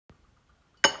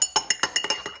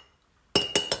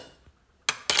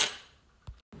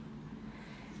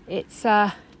It's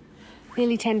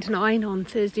nearly 10 to 9 on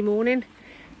Thursday morning.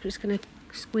 I'm just going to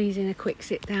squeeze in a quick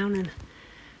sit down and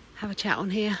have a chat on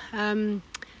here.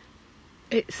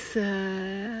 It's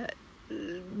wind.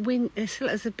 It's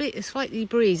a slightly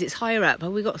breeze. It's higher up,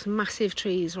 but we've got some massive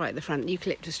trees right at the front,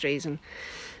 eucalyptus trees, and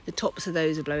the tops of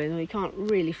those are blowing. We can't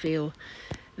really feel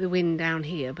the wind down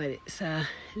here, but it's a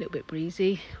little bit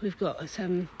breezy. We've got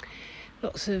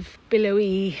lots of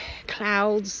billowy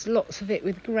clouds, lots of it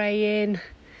with grey in,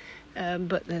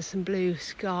 but there's some blue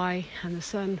sky, and the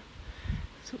sun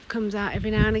sort of comes out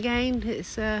every now and again.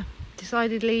 It's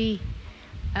decidedly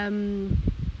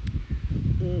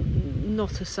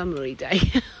not a summery day,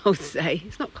 I would say.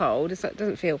 It's not cold, it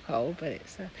doesn't feel cold, but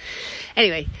it's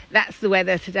anyway, that's the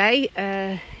weather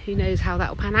today. Who knows how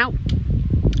that'll pan out.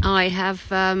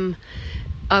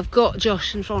 I've got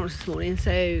Josh and Florence this morning,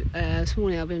 so this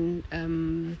morning I've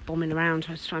been bombing around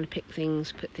trying to pick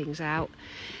things, put things out,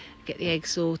 get the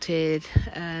eggs sorted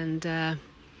and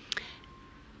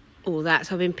all that.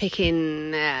 So I've been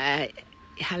picking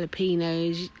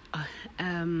jalapenos,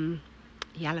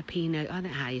 jalapeno, I don't know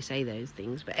how you say those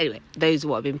things, but anyway, those are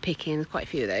what I've been picking. There's quite a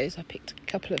few of those. I picked a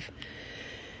couple of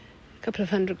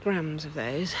 100 grams of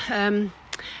those.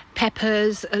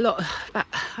 Peppers,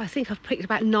 I think I've picked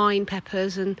about 9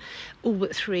 peppers, and all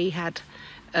but 3 had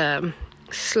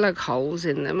slug holes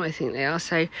in them, I think they are.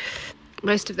 So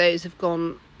most of those have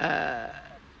gone to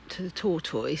the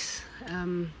tortoise,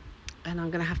 and I'm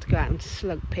going to have to go out and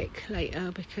slug pick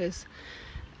later because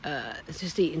it's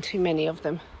just eating too many of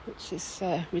them, which is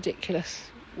ridiculous.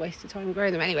 Waste of time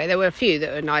growing them. Anyway, there were a few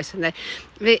that were nice, and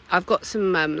I've got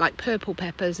some like purple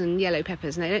peppers and yellow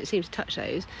peppers, and they don't seem to touch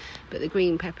those, but the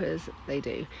green peppers they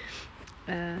do.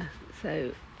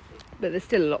 But there's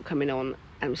still a lot coming on,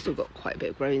 and we've still got quite a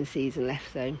bit of growing season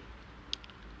left, so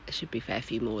there should be a fair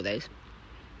few more of those.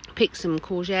 Picked some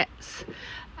courgettes.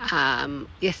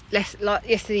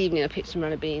 Yesterday evening I picked some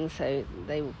runner beans, so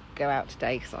they will go out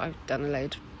today because I've done a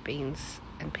load of beans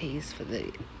and peas for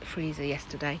the freezer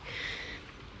yesterday.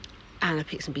 And I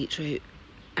picked some beetroot,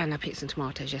 and I picked some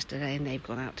tomatoes yesterday, and they've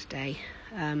gone out today.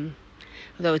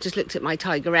 Although I just looked at my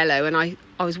Tigerello, and I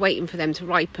was waiting for them to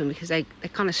ripen because they're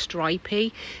kind of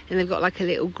stripy, and they've got like a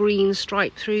little green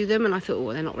stripe through them, and I thought,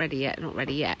 oh, they're not ready yet.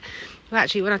 Well,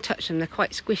 actually, when I touch them, they're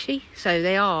quite squishy, so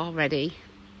they are ready.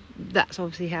 That's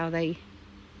obviously how they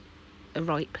are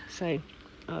ripe, so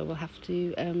I will have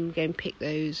to go and pick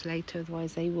those later,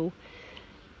 otherwise they will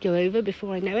go over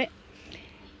before I know it.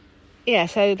 Yeah,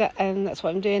 so that's what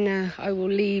I'm doing now. I will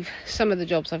leave some of the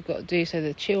jobs I've got to do so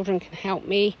the children can help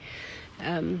me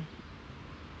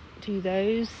do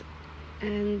those.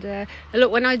 And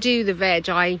look, when I do the veg,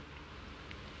 I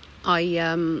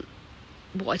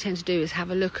what I tend to do is have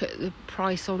a look at the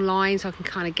price online, so I can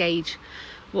kind of gauge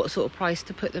what sort of price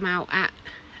to put them out at.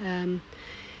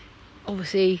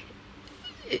 Obviously,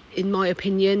 in my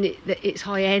opinion, it's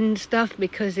high-end stuff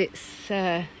because it's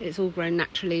all grown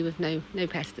naturally with no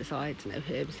pesticides, no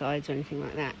herbicides or anything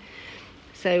like that.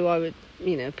 So I would,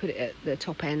 put it at the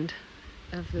top end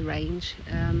of the range.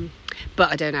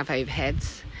 But I don't have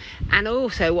overheads. And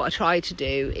also what I try to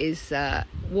do is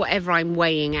whatever I'm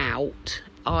weighing out,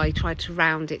 I try to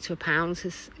round it to a pound. So,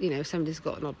 if somebody's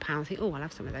got an odd pound, I think, oh, I'll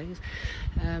have some of those.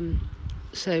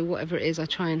 So whatever it is, I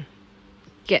try and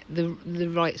get the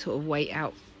right sort of weight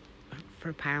out for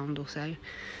a pound or so.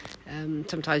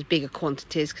 Sometimes bigger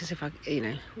quantities, because if I,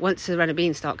 once the runner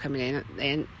beans start coming in,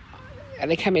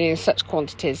 and they come in such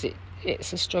quantities,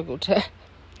 it's a struggle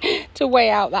to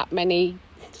weigh out that many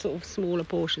sort of smaller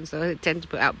portions. So I tend to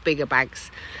put out bigger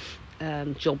bags,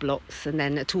 job lots, and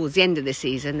then towards the end of the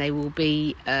season they will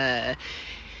be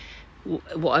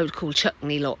what I would call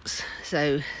chutney lots.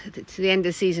 So to the end of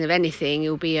the season of anything,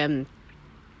 it'll be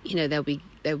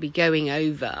they'll be going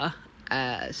over.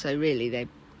 So really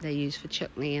they're used for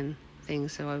chutney and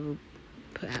things. So I will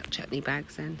put out chutney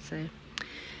bags then. So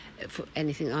for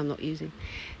anything I'm not using.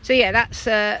 So yeah,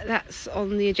 that's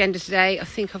on the agenda today. I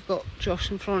think I've got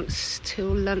Josh and Florence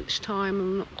till lunchtime.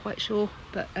 I'm not quite sure,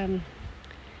 but and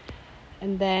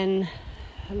then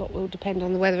a lot will depend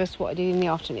on the weather as to what I do in the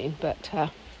afternoon. But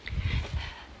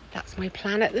that's my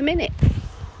plan at the minute.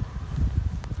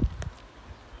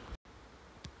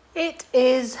 It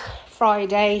is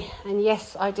Friday, and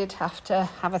yes, I did have to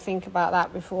have a think about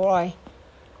that before I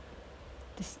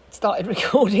just started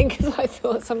recording, because I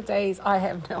thought some days I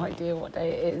have no idea what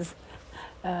day it is,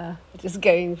 just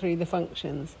going through the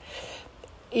functions.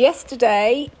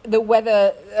 Yesterday, the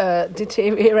weather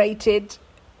deteriorated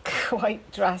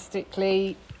quite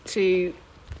drastically to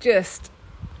just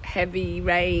heavy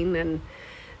rain, and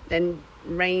then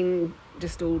rain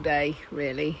just all day,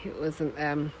 really. It wasn't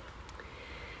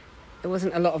there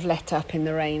wasn't a lot of let up in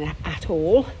the rain at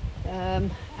all,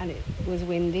 and it was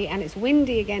windy, and it's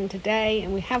windy again today,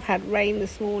 and we have had rain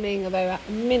this morning, although at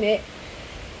the minute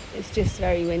it's just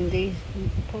very windy. You'll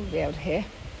probably be able to hear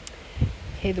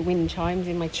the wind chimes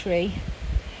in my tree.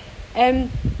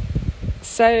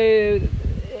 So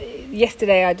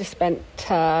yesterday I just spent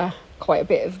quite a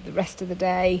bit of the rest of the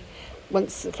day,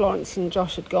 once Florence and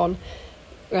Josh had gone,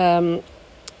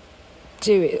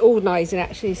 organising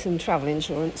actually some travel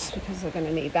insurance, because they're going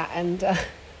to need that, and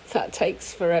that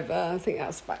takes forever. I think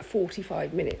that's about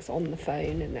 45 minutes on the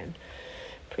phone, and then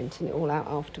printing it all out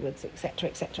afterwards, etc,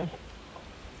 etc.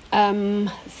 So I'm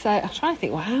trying to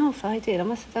think what else I did. I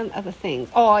must have done other things.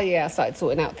 Oh yeah, I started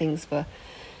sorting out things to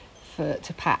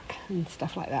pack and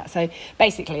stuff like that. So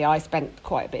basically I spent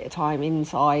quite a bit of time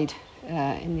inside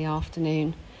in the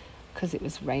afternoon, because it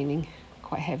was raining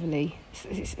quite heavily.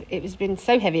 It has been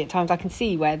so heavy at times I can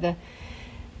see where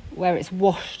it's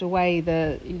washed away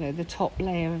the top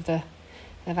layer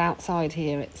of outside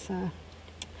here.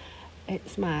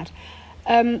 It's mad.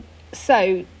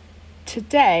 So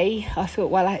today I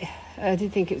thought, well, I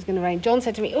did think it was going to rain. John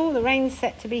said to me, the rain's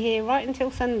set to be here right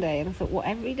until Sunday, and I thought, what,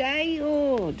 every day?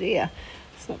 Oh dear,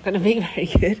 it's not going to be very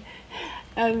good.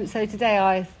 So today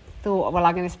I thought, well,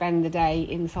 I'm going to spend the day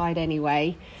inside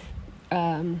anyway.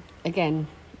 Again,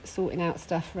 sorting out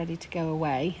stuff ready to go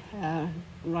away,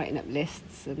 writing up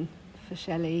lists and for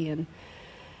Shelley and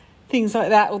things like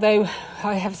that. Although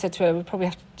I have said to her,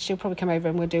 she'll probably come over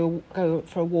and we'll go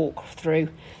for a walk through,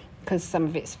 because some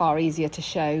of it's far easier to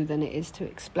show than it is to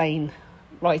explain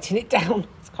writing it down.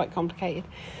 It's quite complicated.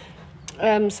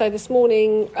 So this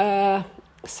morning,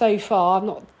 so far, I've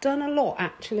not done a lot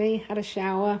actually. Had a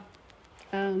shower.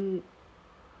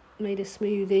 Made a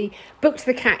smoothie, booked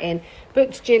the cat in,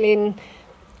 booked Jill in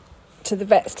to the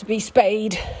vets to be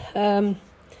spayed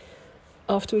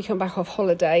after we come back off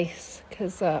holidays,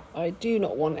 because I do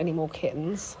not want any more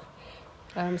kittens,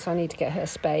 so I need to get her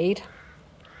spayed.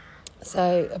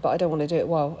 So, but I don't want to do it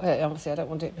obviously I don't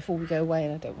want to do it before we go away,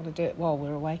 and I don't want to do it while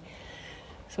we're away,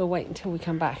 so I'll wait until we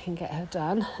come back and get her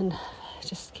done, and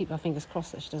just keep our fingers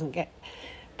crossed that she doesn't get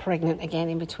pregnant again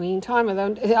in between time. Although,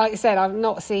 like I said, I've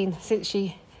not seen since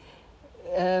she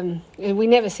we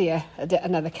never see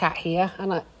another cat here,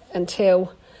 and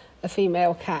until a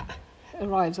female cat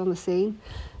arrives on the scene.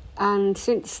 And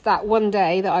since that one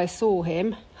day that I saw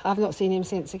him, I've not seen him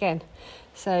since again.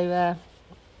 So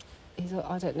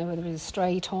I don't know whether he's a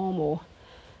stray Tom or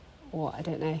what, I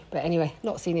don't know. But anyway,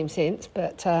 not seen him since.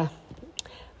 But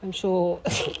I'm sure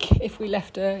if we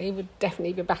left her, he would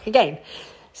definitely be back again.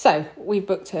 So we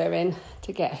booked her in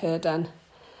to get her done,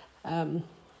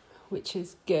 which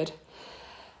is good.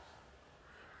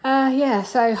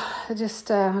 So I just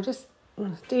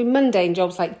doing mundane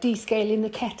jobs like descaling the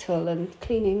kettle and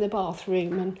cleaning the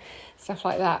bathroom and stuff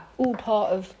like that. All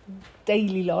part of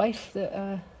daily life that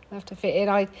I have to fit in.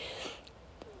 I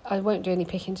won't do any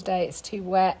picking today. It's too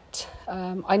wet.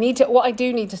 What I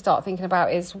do need to start thinking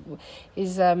about is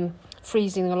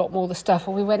freezing a lot more of the stuff.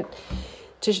 We went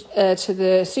to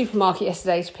the supermarket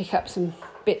yesterday to pick up some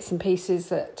bits and pieces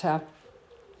that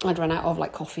I'd run out of,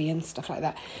 like coffee and stuff like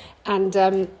that. And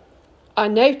I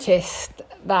noticed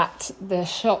that the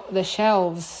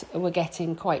shelves were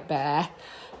getting quite bare.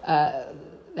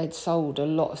 They'd sold a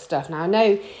lot of stuff. Now, I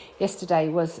know yesterday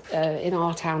was in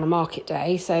our town a market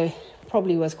day, so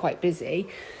probably was quite busy.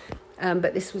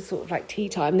 But this was sort of like tea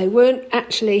time. They weren't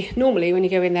actually, normally when you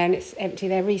go in there and it's empty,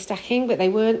 they're restacking, but they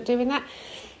weren't doing that.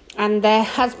 And there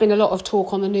has been a lot of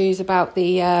talk on the news about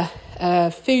the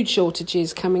food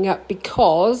shortages coming up,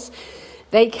 because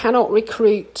they cannot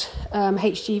recruit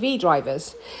HGV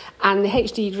drivers. And the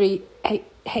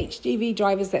HGV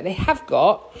drivers that they have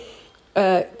got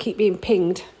keep being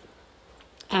pinged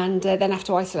and then have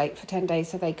to isolate for 10 days,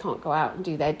 so they can't go out and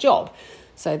do their job.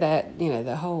 So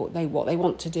what they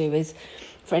want to do is,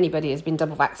 for anybody who's been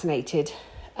double vaccinated,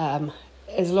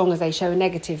 as long as they show a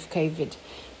negative COVID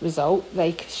result,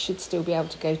 they should still be able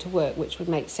to go to work, which would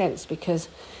make sense, because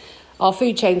our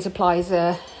food chain supplies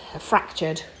are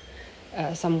fractured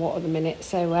somewhat at the minute.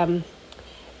 So and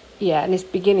it's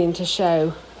beginning to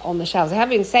show on the shelves. They have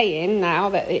been saying now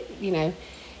that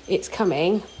it's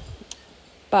coming,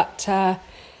 but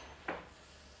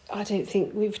I don't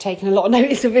think we've taken a lot of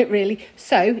notice of it really.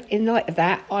 So in light of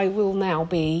that, I will now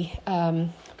be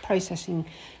processing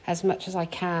as much as I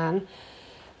can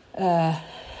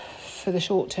for the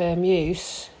short-term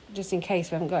use, just in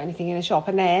case we haven't got anything in the shop.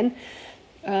 And then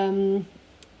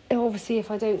obviously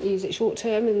if I don't use it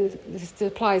short-term and the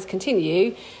supplies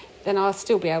continue, then I'll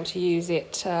still be able to use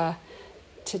it to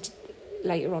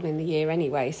later on in the year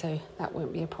anyway, so that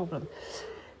won't be a problem.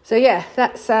 So yeah,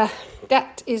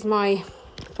 that is my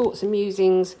thoughts and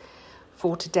musings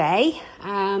for today.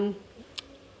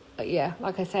 But yeah,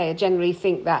 like I say, I generally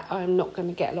think that I'm not going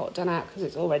to get a lot done out because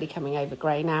it's already coming over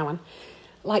grey now and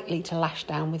likely to lash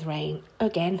down with rain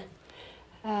again.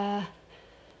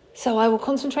 So I will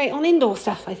concentrate on indoor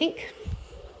stuff, I think.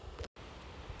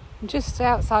 I'm just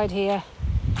outside here,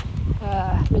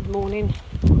 mid-morning,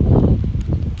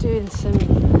 doing some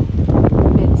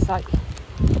bits like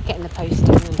getting the post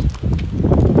in and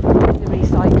the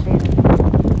recycling,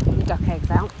 getting the duck eggs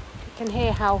out. You can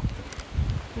hear how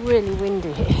really windy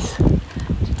it is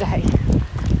today.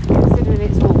 Considering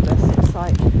it's August,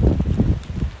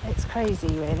 it's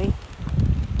crazy really.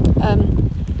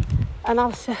 And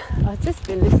I've just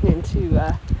been listening to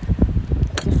a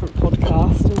different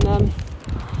podcast, and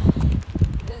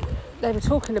they were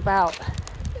talking about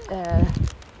cutting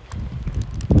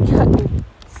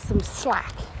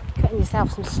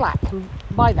yourself some slack, and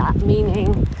by that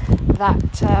meaning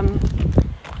that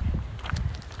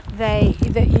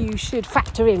you should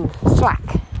factor in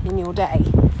slack in your day,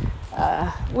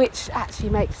 which actually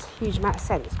makes a huge amount of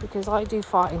sense, because I do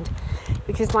find,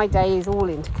 because my day is all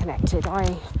interconnected,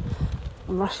 I'm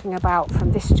rushing about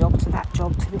from this job to that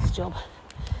job to this job,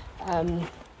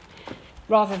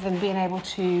 rather than being able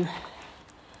to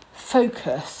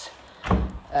focus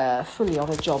fully on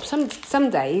a job. Some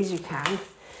days you can,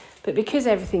 but because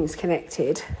everything's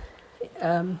connected,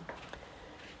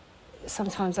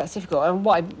 sometimes that's difficult. And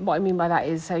what I mean by that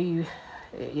is, so you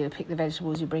pick the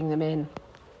vegetables, you bring them in,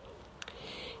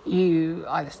 you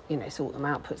either sort them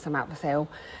out, put them out for sale,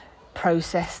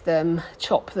 process them,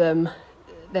 chop them.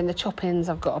 Then the chop-ins,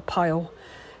 I've got a pile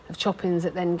of chop-ins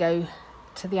that then go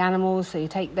to the animals, so you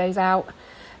take those out,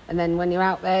 and then when you're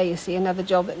out there you see another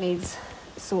job that needs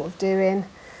sort of doing,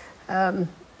 and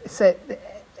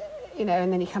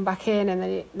then you come back in,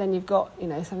 and then you've got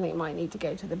something that might need to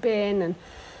go to the bin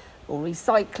or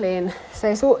recycling. So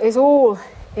it's all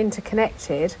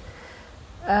interconnected,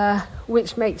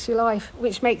 which makes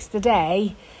the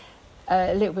day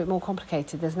a little bit more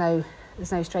complicated. There's no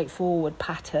straightforward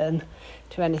pattern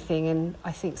to anything, and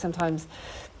I think sometimes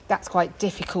that's quite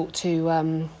difficult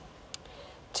to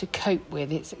cope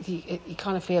with. You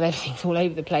kind of feel everything's all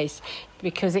over the place,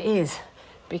 because it is,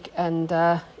 and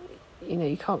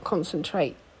you can't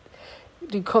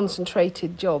do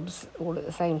concentrated jobs all at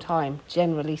the same time,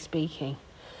 generally speaking.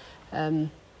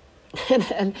 And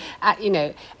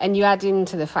you add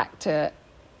into the factor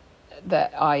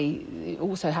that I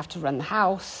also have to run the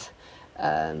house.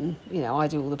 I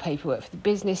do all the paperwork for the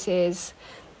businesses,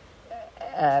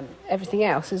 everything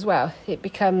else as well. It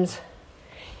becomes,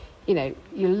 your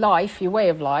life, your way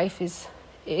of life is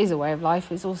a way of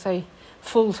life, is also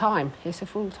full-time. It's a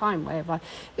full-time way of life.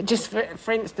 Just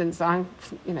for instance,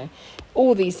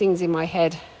 all these things in my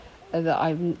head that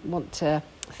I want to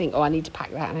think, I need to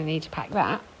pack that and I need to pack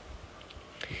that.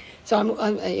 So I'm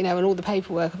and all the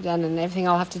paperwork I've done and everything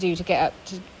I'll have to do to get up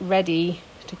ready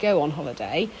to go on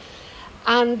holiday.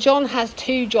 And John has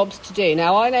 2 jobs to do.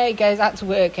 Now, I know he goes out to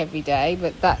work every day,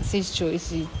 but that's his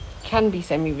choice. He can be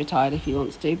semi-retired if he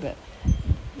wants to, but,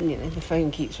 the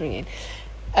phone keeps ringing.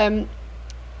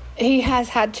 He has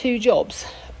had 2 jobs.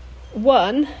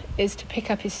 One is to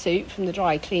pick up his suit from the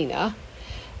dry cleaner,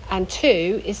 and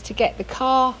 2 is to get the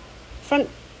front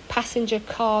passenger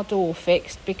car door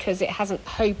fixed, because it hasn't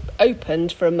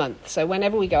opened for a month. So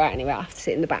whenever we go out anywhere, I have to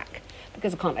sit in the back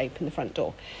because I can't open the front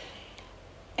door.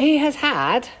 He has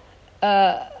had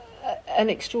an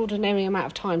extraordinary amount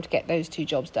of time to get those 2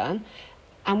 jobs done,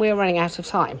 and we're running out of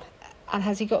time. And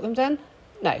has he got them done?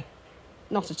 No,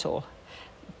 not at all.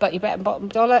 But you bet bottom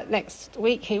dollar, next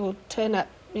week he will turn up,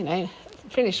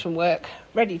 finished from work,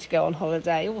 ready to go on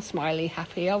holiday, all smiley,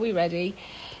 happy. Are we ready?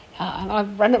 And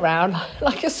I've run around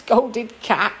like a scolded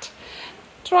cat,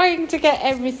 trying to get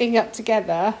everything up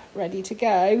together, ready to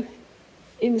go,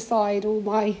 inside all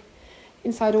my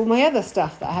other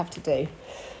stuff that I have to do.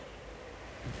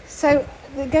 So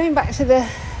going back to the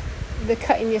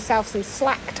cutting yourself some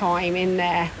slack time in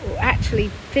there, or actually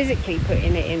physically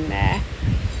putting it in there,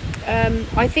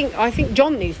 I think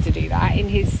John needs to do that in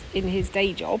his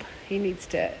day job. He needs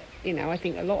to, I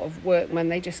think a lot of workmen,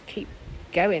 they just keep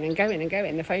going and going and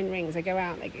going. The phone rings, they go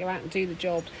out and do the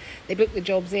job. They book the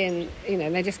jobs in,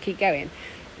 and they just keep going.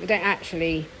 They don't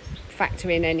actually factor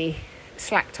in any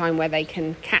slack time where they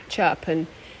can catch up, and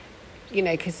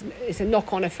because it's a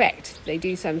knock-on effect. They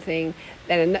do something,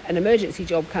 then an emergency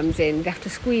job comes in, they have to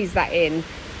squeeze that in.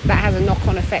 That has a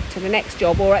knock-on effect to the next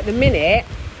job. Or at the minute,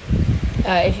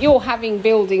 if you're having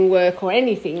building work or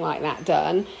anything like that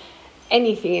done,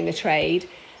 anything in the trade,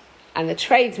 and the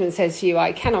tradesman says to you,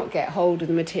 I cannot get hold of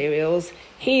the materials,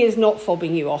 he is not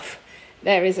fobbing you off.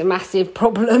 There is a massive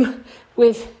problem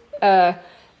with the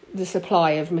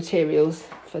supply of materials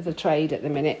for the trade at the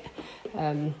minute.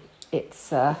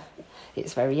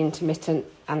 It's very intermittent,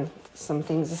 and some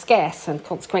things are scarce, and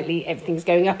consequently everything's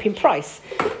going up in price,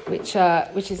 which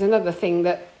is another thing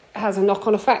that has a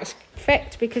knock-on effect,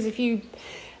 because if you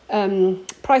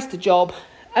priced a job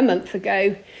a month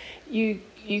ago, you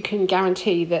can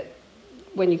guarantee that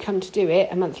when you come to do it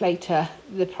a month later,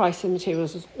 the price of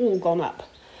materials has all gone up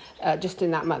just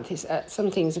in that month.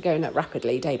 Some things are going up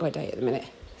rapidly day by day at the minute.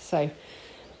 So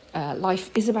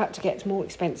life is about to get more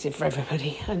expensive for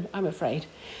everybody, I'm afraid.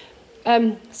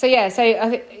 I was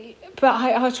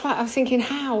thinking,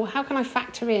 how can I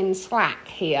factor in slack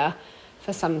here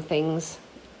for some things?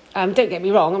 Don't get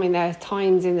me wrong. I mean, there are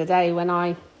times in the day when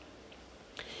I,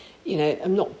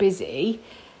 am not busy,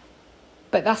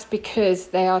 but that's because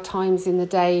there are times in the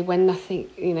day when nothing,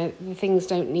 the things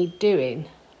don't need doing,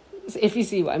 if you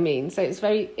see what I mean. So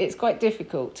it's quite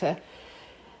difficult to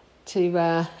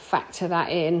factor that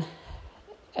in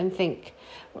and think,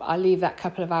 well, I'll leave that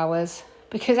couple of hours,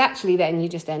 because actually then you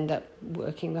just end up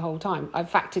working the whole time. I've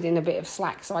factored in a bit of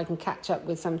slack so I can catch up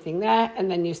with something there,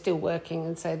 and then you're still working,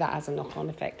 and so that has a knock-on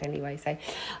effect anyway. So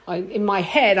in my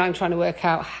head, I'm trying to work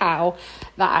out how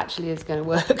that actually is going to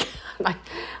work.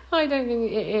 I don't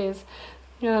think it is.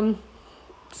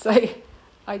 So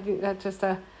I think that's just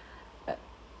I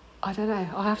don't know.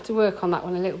 I'll have to work on that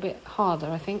one a little bit harder,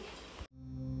 I think.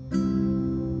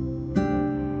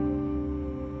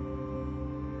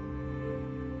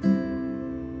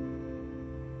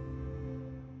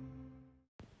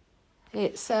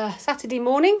 It's Saturday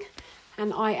morning,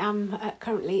 and I am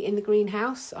currently in the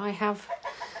greenhouse. I have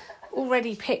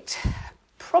already picked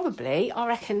probably, I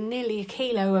reckon, nearly a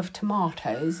kilo of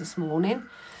tomatoes this morning,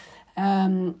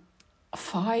 5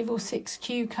 or 6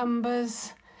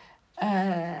 cucumbers,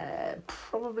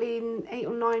 probably 8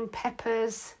 or 9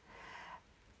 peppers,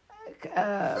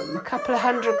 a couple of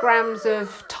 100 grams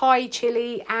of Thai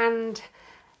chili and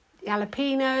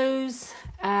jalapenos,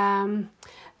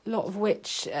 a lot of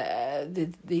which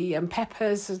the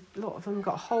peppers, a lot of them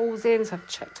got holes in, so I've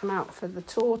checked them out for the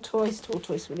tortoise.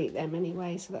 Tortoise will eat them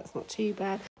anyway, so that's not too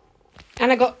bad.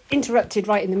 And I got interrupted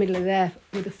right in the middle of there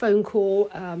with a phone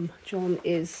call. John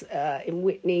is in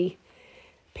Witney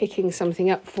picking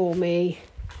something up for me,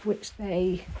 which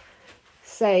they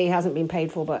say hasn't been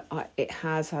paid for, but it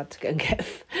has. I had to go and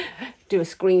do a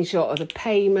screenshot of the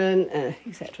payment,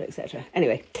 etc, etc.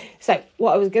 Anyway, so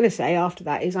what I was going to say after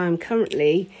that is I'm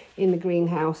currently in the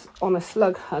greenhouse on a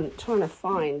slug hunt, trying to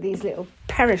find these little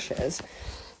perishers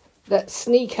that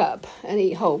sneak up and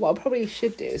eat whole. What I probably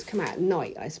should do is come out at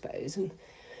night, I suppose, and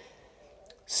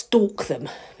stalk them,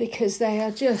 because they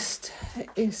are just,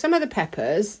 some of the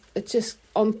peppers are just,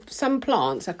 on some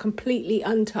plants, are completely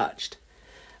untouched.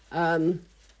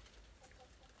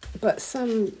 But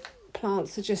some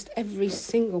plants are just, every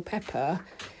single pepper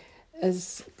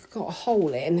has got a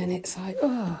hole in, and it's like,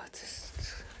 it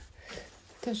just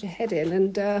does your head in.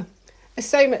 And there's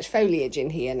so much foliage in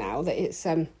here now that it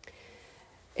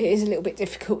is a little bit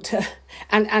difficult to,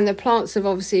 and the plants have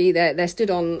obviously, they're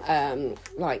stood on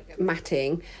like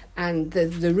matting, and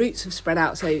the roots have spread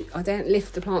out, so I don't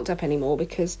lift the plant up anymore,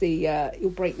 because you'll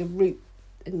break the root,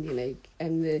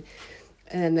 and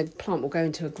and the plant will go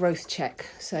into a growth check.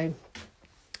 So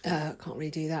can't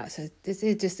really do that. So this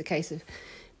is just a case of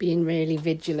being really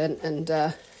vigilant and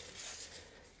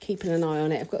keeping an eye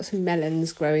on it. I've got some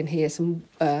melons growing here, some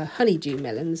honeydew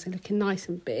melons. They're looking nice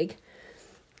and big.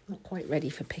 Not quite ready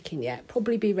for picking yet.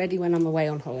 Probably be ready when I'm away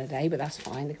on holiday, but that's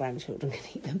fine. The grandchildren can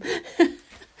eat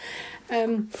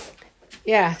them.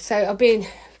 So I've been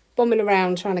bombing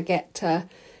around trying to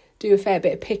do a fair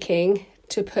bit of picking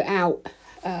to put out.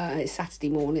 It's Saturday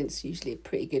morning. It's usually a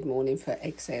pretty good morning for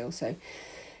egg sale, so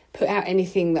put out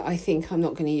anything that I think I'm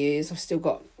not going to use. I've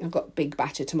got a big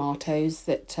batch of tomatoes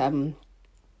that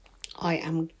I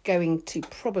am going to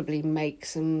probably make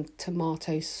some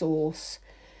tomato sauce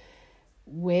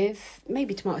with,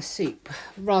 maybe tomato soup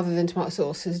rather than tomato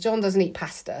sauce, because John doesn't eat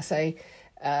pasta, so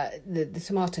the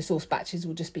tomato sauce batches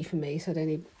will just be for me, so they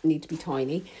don't need to be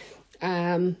tiny.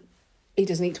 He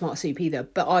doesn't eat tomato soup either,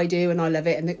 but I do, and I love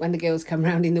it. And when the girls come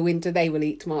round in the winter, they will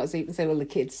eat tomato soup, and so will the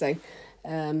kids. So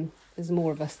there's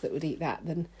more of us that would eat that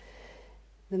than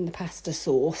the pasta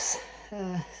sauce.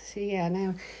 Now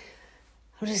I'm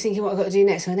just thinking what I've got to do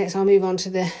next. So next I'll move on to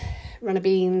the runner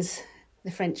beans,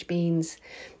 the French beans.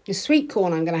 The sweet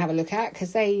corn I'm going to have a look at,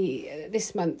 because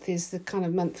this month is the kind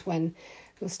of month when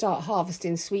we'll start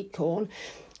harvesting sweet corn.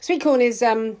 Sweet corn is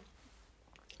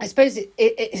I suppose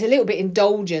it's a little bit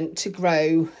indulgent to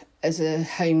grow as a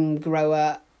home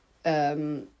grower,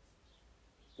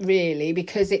 really,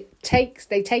 because they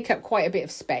take up quite a bit of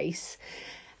space,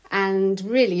 and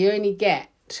really you only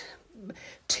get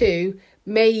 2,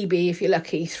 maybe if you're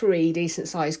lucky 3 decent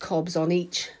sized cobs on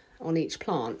each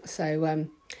plant. So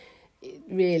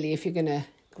really, if you're going to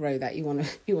grow that, you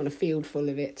want a field full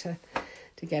of it to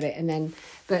get it. And then,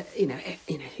 but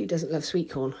who doesn't love sweet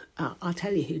corn? I'll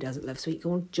tell you who doesn't love sweet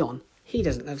corn. John. He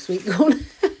doesn't love sweet corn.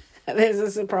 There's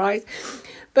a surprise,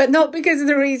 but not because of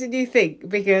the reason you think,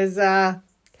 because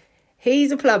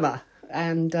he's a plumber,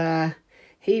 and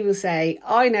he will say,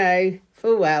 I know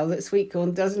full well that sweet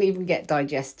corn doesn't even get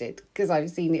digested, because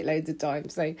I've seen it loads of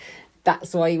times. So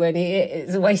that's why he won't eat it.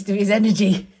 It's a waste of his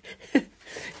energy,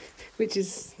 which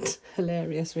is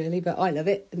hilarious, really. But I love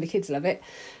it, and the kids love it.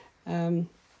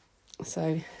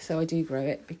 So I do grow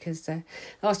it, because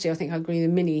last year I think I grew the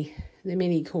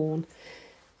mini corn.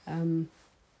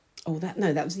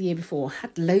 That was the year before. I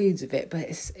had loads of it, but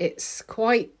it's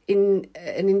quite an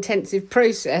intensive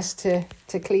process to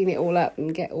clean it all up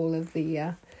and get all of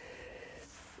the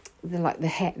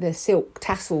silk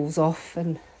tassels off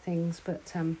and things.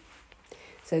 But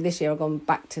so this year I've gone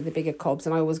back to the bigger cobs,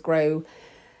 and I always grow.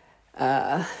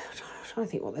 I'm trying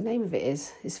to think what the name of it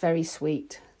is. It's very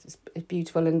sweet. It's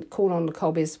beautiful, and corn on the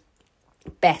cob is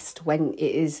best when it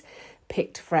is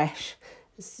picked fresh.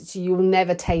 So you'll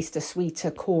never taste a sweeter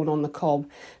corn on the cob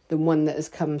than one that has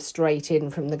come straight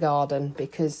in from the garden,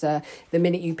 because the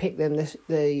minute you pick them,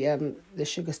 the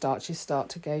sugar starches start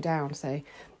to go down. So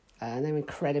they're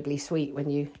incredibly sweet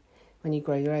when you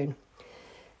grow your own.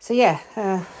 So yeah,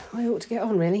 I ought to get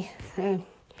on, really.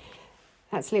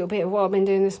 That's a little bit of what I've been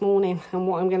doing this morning, and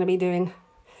what I'm going to be doing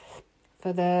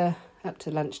for up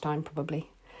to lunchtime probably.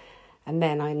 And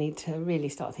then I need to really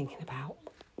start thinking about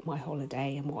my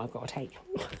holiday and what I've got to take,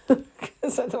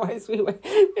 because otherwise we'll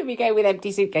be going with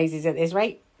empty suitcases at this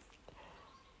rate.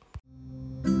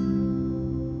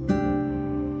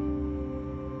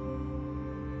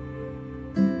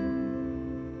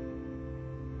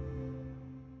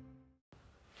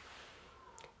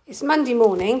 It's Monday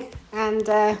morning, and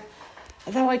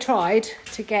although I tried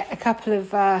to get a couple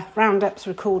of roundups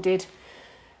recorded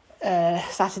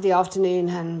Saturday afternoon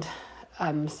and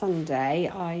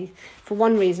Sunday, for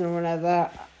one reason or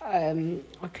another, I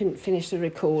couldn't finish the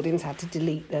recordings, had to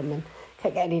delete them and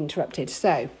kept getting interrupted.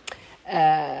 So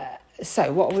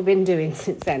what have we been doing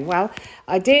since then? Well,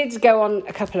 I did go on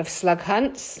a couple of slug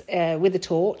hunts with a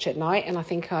torch at night, and I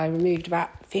think I removed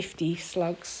about 50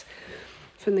 slugs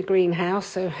from the greenhouse,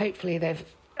 so hopefully I've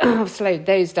slowed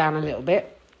those down a little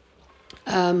bit.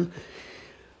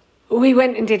 We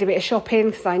went and did a bit of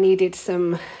shopping, because I needed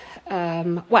some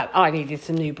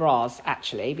new bras,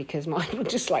 actually, because mine were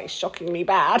just shockingly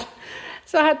bad.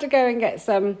 So I had to go and get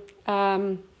some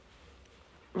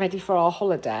ready for our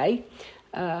holiday,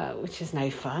 which is no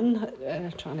fun,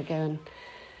 trying to go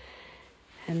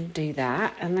and do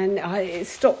that. And then it's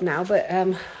stopped now, but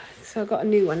so I got a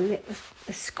new one, and it was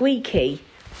a squeaky.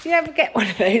 Do you ever get one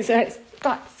of those where it's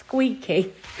that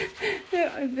squeaky?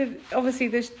 Obviously,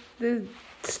 the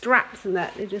straps and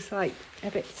that, they're just a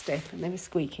bit stiff, and they were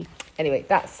squeaky. Anyway,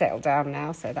 that's settled down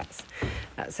now, so that's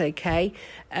okay.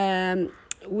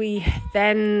 We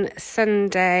then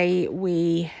Sunday it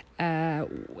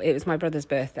was my brother's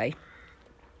birthday,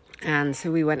 and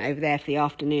so we went over there for the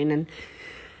afternoon. And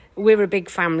we're a big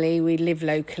family. We live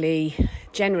locally.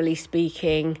 Generally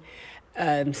speaking,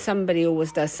 somebody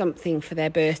always does something for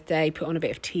their birthday, put on a bit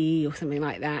of tea or something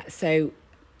like that. So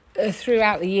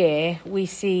throughout the year, we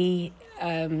see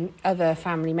other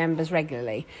family members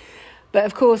regularly. But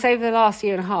of course, over the last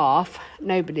year and a half,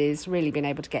 nobody's really been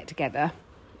able to get together.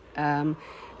 And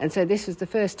so this was the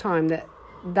first time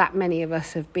that many of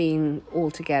us have been all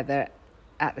together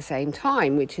at the same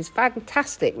time, which is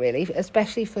fantastic, really,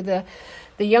 especially for the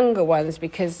younger ones,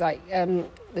 because the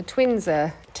twins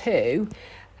are 2,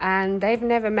 and they've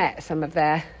never met some of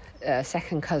their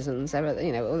second cousins.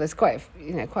 There's quite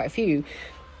a few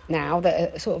now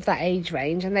that are sort of that age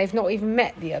range, and they've not even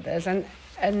met the others.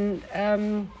 And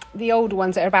the older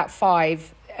ones that are about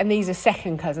 5, and these are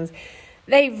second cousins,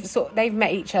 they've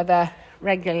met each other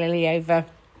regularly over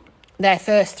their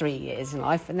first 3 years in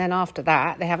life, and then after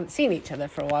that they haven't seen each other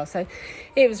for a while. So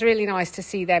it was really nice to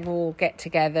see them all get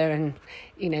together and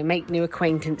make new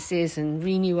acquaintances and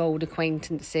renew old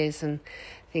acquaintances and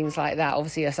things like that.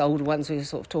 Obviously us older ones, we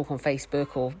sort of talk on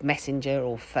Facebook or Messenger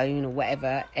or phone or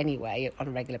whatever anyway on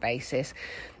a regular basis,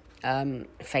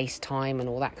 FaceTime and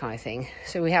all that kind of thing.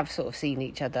 So we have sort of seen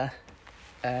each other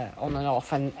on and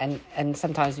off, and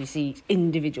sometimes we see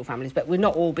individual families, but we're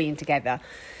not all being together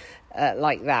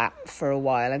like that for a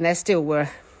while, and there still were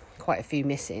quite a few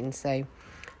missing, so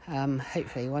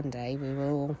hopefully one day we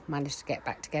will all manage to get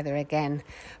back together again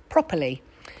properly.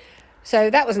 So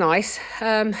that was nice.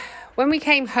 When we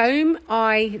came home,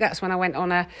 that's when I went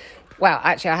on I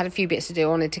had a few bits to do. I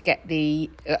wanted to get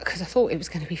because I thought it was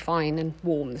going to be fine and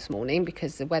warm this morning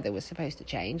because the weather was supposed to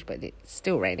change, but it's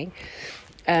still raining.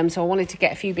 So I wanted to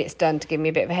get a few bits done to give me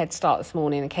a bit of a head start this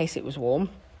morning in case it was warm.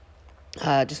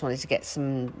 Just wanted to get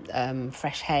some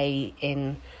fresh hay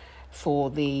in for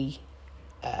the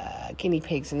guinea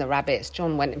pigs and the rabbits.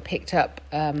 John went and picked up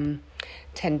 10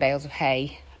 bales of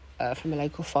hay from a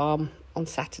local farm on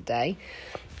Saturday.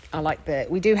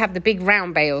 We do have the big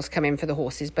round bales come in for the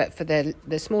horses, but for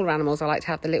the smaller animals, I like to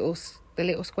have the little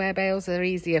square bales. They're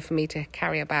easier for me to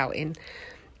carry about in.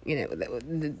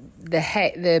 The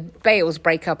bales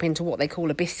break up into what they call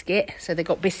a biscuit, so they've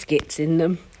got biscuits in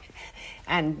them,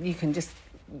 and you can just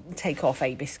take off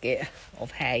a biscuit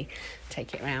of hay,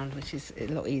 take it around, which is a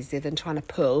lot easier than trying to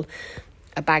pull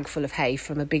a bag full of hay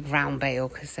from a big round bale,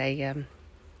 because they're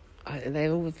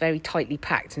all very tightly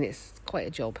packed, and it's quite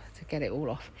a job to get it all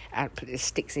off. And it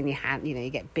sticks in your hand, you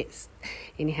get bits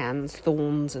in your hands,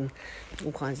 thorns and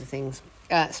all kinds of things,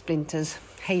 splinters,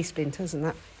 hay splinters and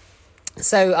that.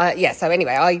 So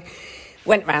anyway, I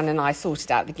went round and I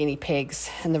sorted out the guinea pigs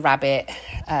and the rabbit,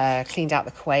 cleaned out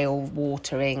the quail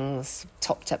waterings,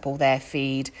 topped up all their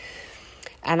feed.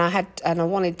 And I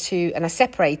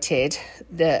separated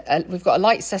we've got a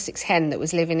light Sussex hen that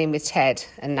was living in with Ted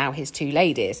and now his two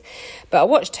ladies. But I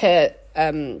watched her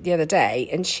the other day,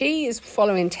 and she is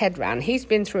following Ted round. He's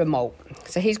been through a molt,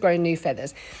 so he's grown new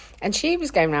feathers. And she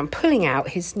was going around pulling out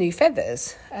his new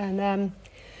feathers. And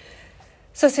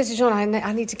so I said to John,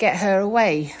 I need to get her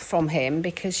away from him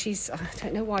because I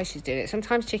don't know why she's doing it.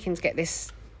 Sometimes chickens get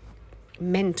this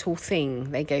mental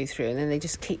thing they go through, and then they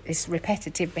just keep this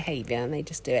repetitive behaviour and they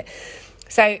just do it.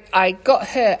 So I got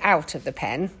her out of the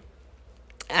pen,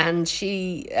 and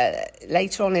she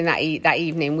later on in that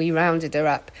evening we rounded her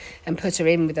up and put her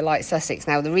in with the light Sussex.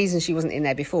 Now the reason she wasn't in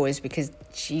there before is because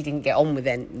she didn't get on with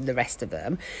the rest of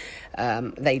them.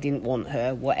 They didn't want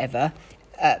her, whatever.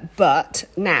 But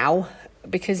now,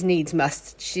 because needs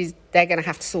must, they're going to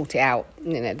have to sort it out.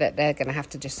 They're going to have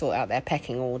to just sort out their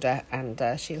pecking order, and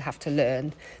she'll have to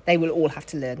learn. They will all have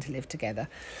to learn to live together.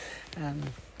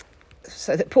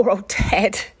 So that poor old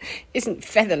Ted isn't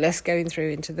featherless going through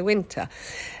into the winter.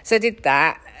 So I did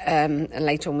that, and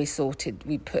later on we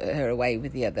put her away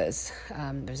with the others.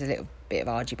 There was a little bit of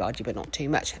argy-bargy, but not too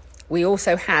much. We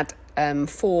also had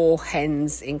 4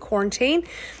 hens in quarantine.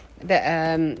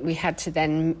 That we had to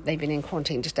they've been in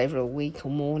quarantine just over a week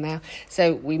or more now,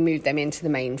 so we moved them into the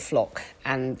main flock,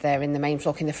 and they're in the main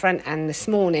flock in the front. And this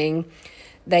morning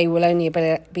they will only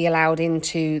be allowed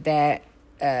into their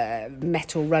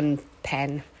metal run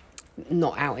pen,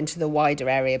 not out into the wider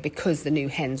area, because the new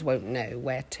hens won't know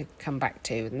where to come back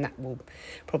to, and that will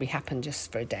probably happen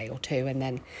just for a day or two, and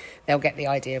then they'll get the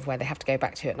idea of where they have to go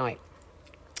back to at night.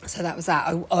 So that was that.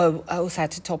 I also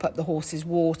had to top up the horses'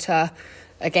 water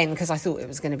again, because I thought it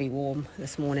was going to be warm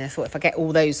this morning. I thought if I get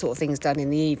all those sort of things done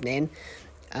in the evening,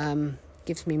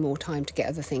 gives me more time to get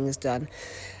other things done.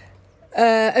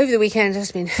 Over the weekend, I've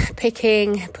just been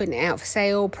picking, putting it out for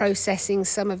sale, processing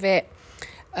some of it.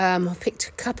 I've picked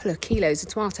a couple of kilos of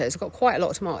tomatoes. I've got quite a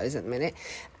lot of tomatoes at the minute.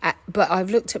 But I've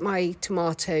looked at my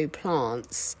tomato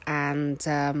plants, and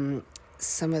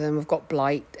some of them have got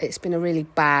blight. It's been a really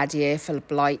bad year for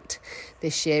blight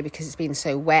this year because it's been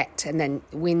so wet and then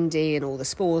windy, and all the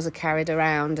spores are carried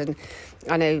around. And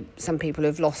I know some people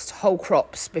have lost whole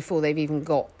crops before they've even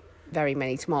got very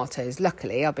many tomatoes.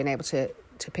 Luckily, I've been able to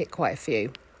pick quite a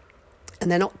few,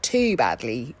 and they're not too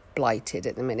badly blighted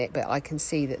at the minute, but I can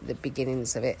see that the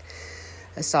beginnings of it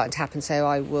are starting to happen. So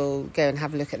I will go and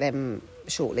have a look at them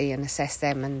shortly and assess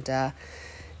them, and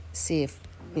see if,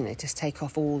 just take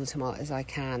off all the tomatoes I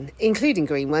can, including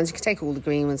green ones. You can take all the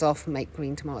green ones off and make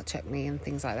green tomato chutney and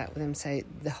things like that with them, so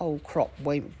the whole crop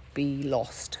won't be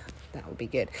lost. That would be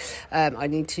good. I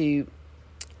need to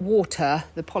water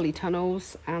the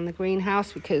polytunnels and the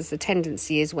greenhouse, because the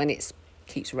tendency is when it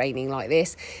keeps raining like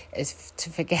this is to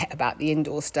forget about the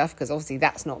indoor stuff, because obviously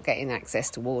that's not getting access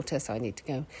to water. So I need to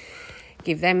go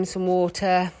give them some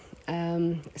water,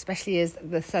 especially as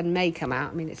the sun may come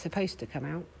out. I mean, it's supposed to come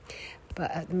out, but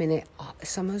at the minute,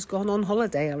 summer's gone on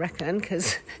holiday, I reckon,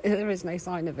 because there is no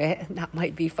sign of it. And that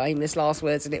might be famous last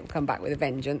words, and it will come back with a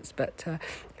vengeance. But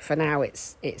for now,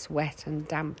 it's wet and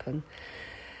damp and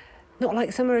not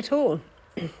like summer at all.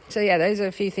 So yeah, those are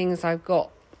a few things I've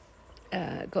got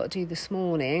to do this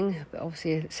morning. But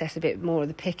obviously, assess a bit more of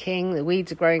the picking. The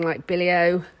weeds are growing like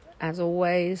billy-o, as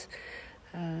always.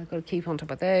 Got to keep on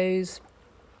top of those.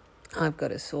 I've got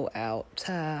to sort out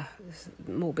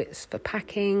more bits for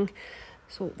packing,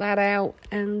 sort that out.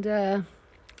 And,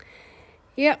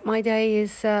 my day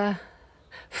is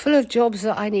full of jobs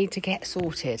that I need to get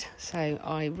sorted. So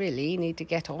I really need to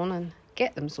get on and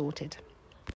get them sorted.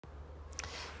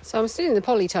 So I'm still in the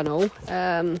polytunnel.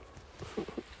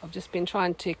 I've just been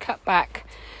trying to cut back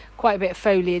quite a bit of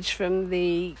foliage from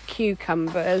the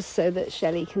cucumbers so that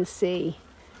Shelley can see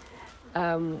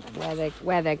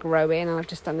where they're growing. And I've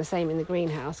just done the same in the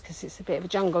greenhouse because it's a bit of a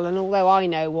jungle. And although I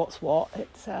know what's what,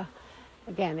 it's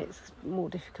more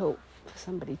difficult for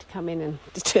somebody to come in and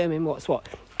determine what's what.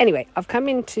 Anyway, I've come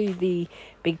into the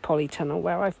big polytunnel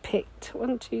where I've picked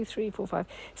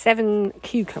 7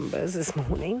 cucumbers this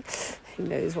morning. Who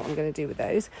knows what I'm going to do with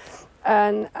those?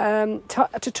 And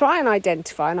to try and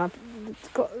identify, and I've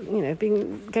got,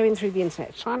 been going through the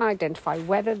internet to try and identify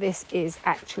whether this is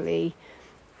actually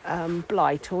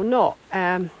blight or not,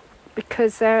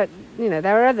 because there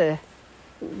are other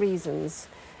reasons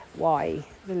why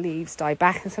the leaves die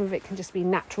back, and some of it can just be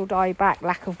natural die back,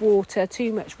 lack of water,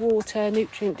 too much water,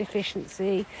 nutrient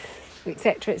deficiency,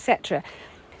 etc., etc.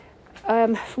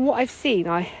 From what I've seen,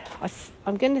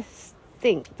 I'm going to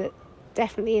think that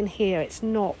definitely in here it's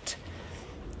not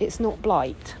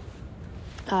blight.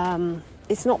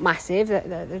 It's not massive.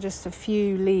 They're just a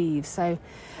few leaves, so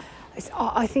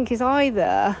I think it's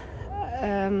either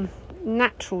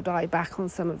natural die back on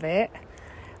some of it,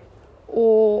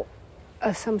 or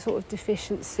some sort of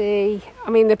deficiency. I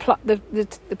mean, the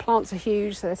plants are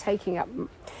huge, so they're taking up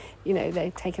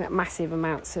massive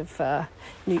amounts of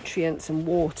nutrients and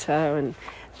water and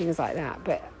things like that.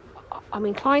 But I'm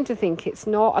inclined to think it's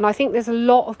not, and I think there's a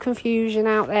lot of confusion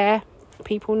out there.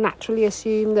 People naturally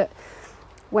assume that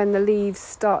when the leaves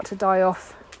start to die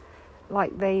off,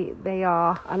 like they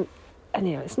are, and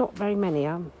it's not very many.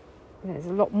 There's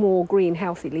a lot more green,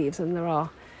 healthy leaves than there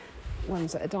are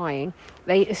ones that are dying.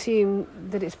 They assume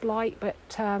that it's blight, but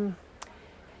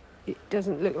it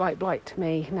doesn't look like blight to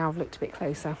me. Now I've looked a bit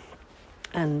closer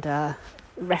and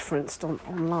referenced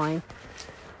online.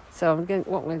 So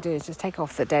what I'm going to do is just take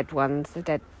off the dead ones, the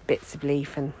dead bits of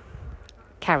leaf, and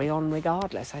carry on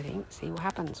regardless, I think. See what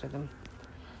happens with them.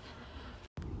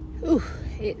 Ooh,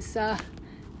 it's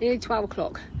nearly 12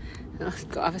 o'clock. And I've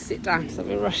got to have a sit down, so I've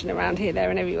been rushing around here,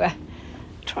 there and everywhere,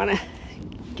 trying to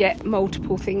get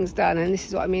multiple things done. And this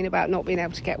is what I mean about not being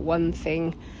able to get one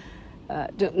thing,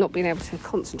 not being able to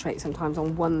concentrate sometimes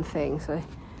on one thing. So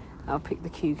I'll pick the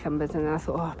cucumbers, and then I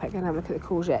thought, I better go and have a look at the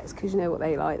courgettes, because you know what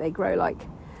they like. They grow like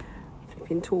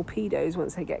flipping torpedoes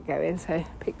once they get going. So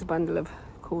picked a bundle of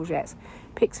courgettes,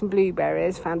 picked some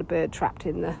blueberries, found a bird trapped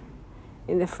in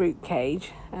the fruit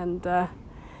cage, and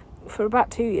for about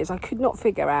 2 years I could not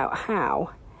figure out how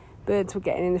birds were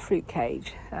getting in the fruit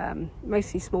cage,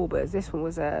 mostly small birds. This one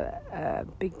was a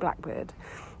big blackbird,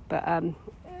 but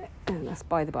that's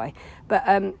by the by. But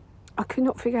I could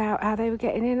not figure out how they were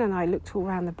getting in, and I looked all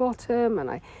around the bottom,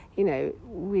 and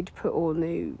we'd put all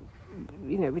new,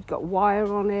 we'd got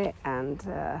wire on it, and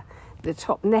the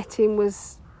top netting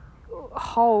was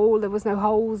whole. There was no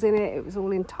holes in it. It was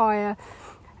all entire.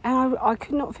 And I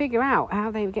could not figure out how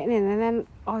they were getting in. And then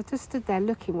I just stood there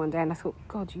looking one day, and I thought,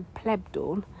 God, you pleb,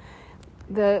 Dawn.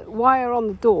 The wire on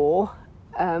the door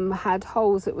had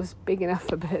holes that was big enough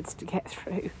for birds to get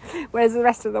through, whereas the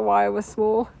rest of the wire was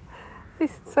small.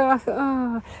 So I thought,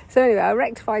 oh. So anyway, I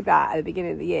rectified that at the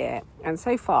beginning of the year. And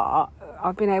so far,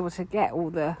 I've been able to get all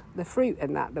the fruit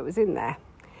and that was in there.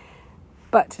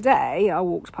 But today I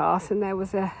walked past and there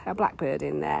was a blackbird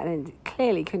in there, and it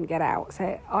clearly couldn't get out.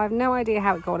 So I have no idea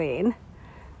how it got in.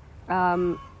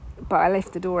 But I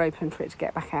left the door open for it to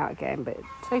get back out again. But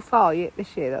so far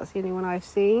this year, that's the only one I've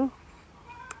seen.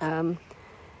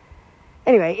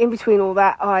 Anyway, in between all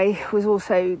that, I was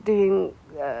also doing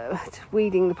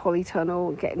weeding the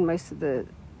polytunnel, getting most of the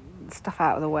stuff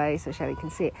out of the way so Shelley can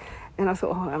see it. And I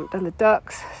thought, I haven't done the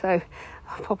ducks, so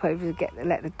I'll pop over to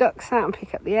let the ducks out and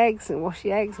pick up the eggs and wash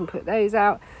the eggs and put those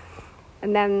out.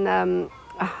 And then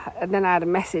I had a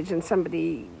message, and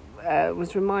somebody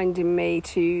was reminding me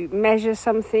to measure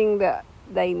something that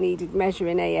they needed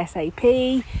measuring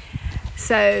ASAP.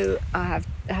 So I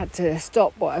had to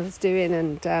stop what I was doing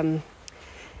and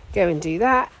go and do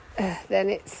that. Then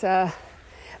it's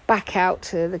back out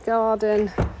to the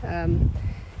garden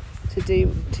to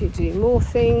do more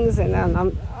things, and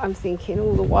I'm thinking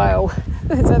all the while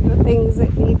there's other things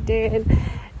that need doing.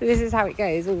 This is how it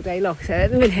goes all day long. So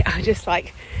at the minute I'm just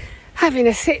like having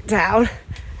a sit down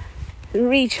and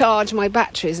recharge my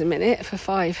batteries a minute for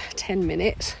 5-10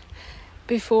 minutes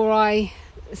before I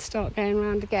start going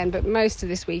around again. But most of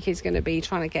this week is going to be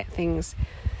trying to get things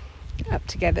up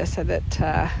together so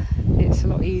that it's a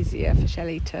lot easier for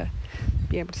Shelley to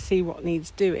be able to see what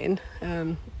needs doing.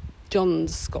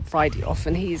 John's got Friday off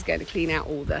and he's going to clean out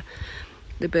all the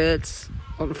birds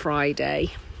on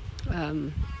Friday,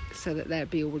 so that they'll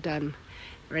be all done,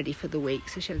 ready for the week,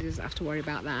 so Shelley doesn't have to worry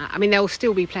about that. I mean, there'll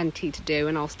still be plenty to do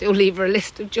and I'll still leave her a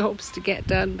list of jobs to get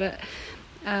done, but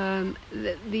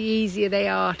the easier they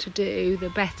are to do, the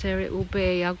better it will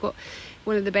be. I've got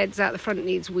one of the beds out the front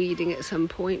needs weeding at some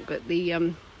point, but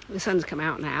the sun's come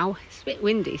out now. It's a bit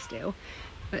windy still,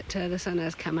 but the sun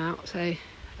has come out, so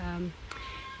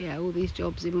all these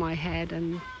jobs in my head,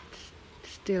 and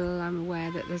still I'm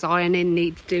aware that there's ironing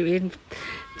needs doing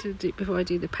to do before I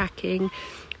do the packing.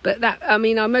 But I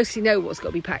mostly know what's got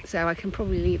to be packed, so I can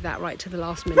probably leave that right to the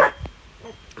last minute.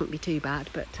 Won't be too bad,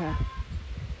 but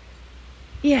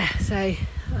so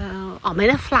I'm in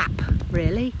a flap,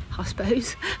 really, I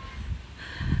suppose.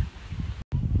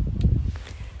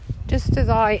 Just as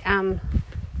I am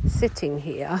sitting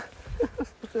here,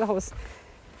 I was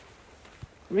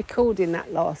recording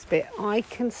that last bit, I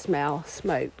can smell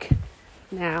smoke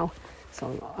now,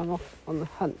 so I'm off on the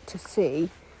hunt to see.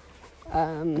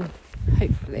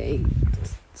 Hopefully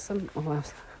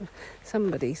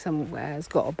somebody somewhere has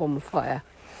got a bonfire.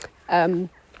 I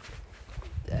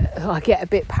get a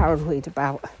bit paranoid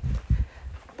about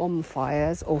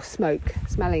bonfires or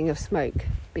smelling of smoke,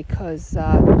 because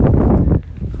I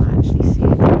actually see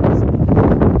it.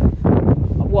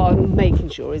 What I'm making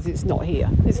sure is it's not here,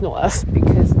 it's not us,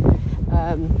 because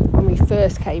when we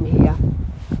first came here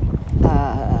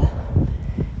all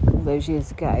those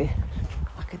years ago,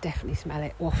 I could definitely smell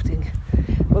it wafting.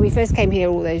 When we first came here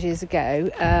all those years ago,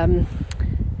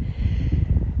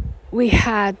 we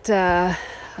had, I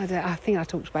think I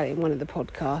talked about it in one of the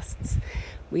podcasts,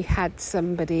 we had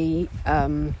somebody,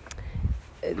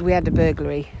 we had a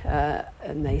burglary,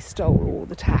 and they stole all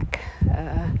the tack.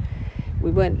 We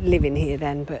weren't living here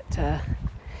then, but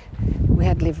we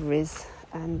had liveries,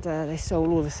 and they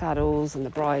stole all the saddles and the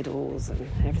bridles and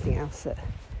everything else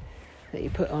that you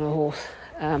put on a horse,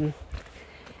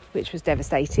 which was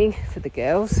devastating for the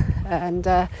girls.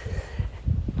 And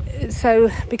so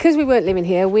because we weren't living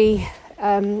here, we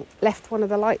left one of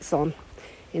the lights on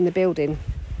in the building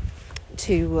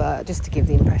to just to give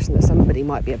the impression that somebody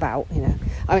might be about, I mean,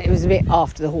 it was a bit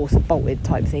after the horse had bolted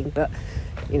type thing, but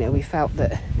we felt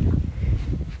that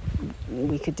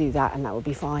we could do that and that would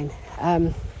be fine.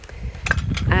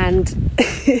 And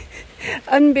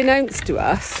unbeknownst to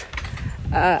us,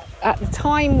 at the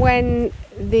time when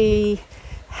the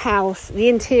house, the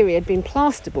interior had been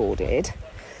plasterboarded,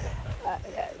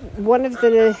 one of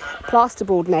the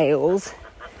plasterboard nails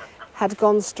had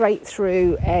gone straight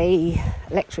through a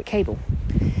electric cable,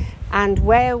 and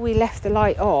where we left the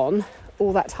light on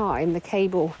all that time, the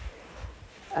cable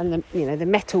and the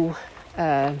metal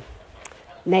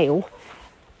nail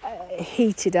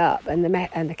heated up, and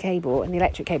the cable and the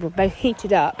electric cable both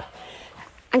heated up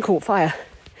and caught fire.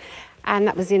 And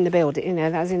that was in the building,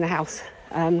 that was in the house.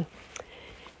 And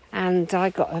I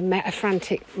got a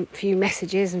frantic few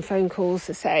messages and phone calls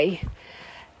to say,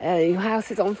 your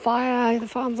house is on fire, the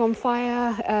farm's on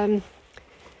fire.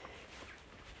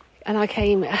 And I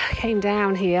came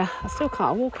down here. I still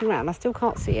can't, I'm walking around, I still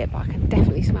can't see it, but I can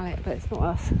definitely smell it, but it's not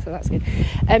us, so that's good.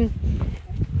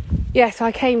 So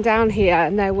I came down here,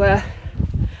 and there were,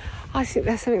 I think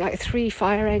there's something like 3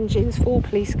 fire engines, 4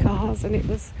 police cars, and it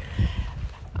was,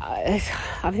 I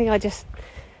think I just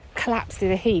collapsed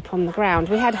in a heap on the ground.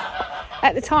 We had,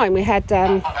 at the time,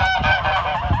 on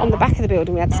the back of the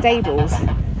building, we had stables,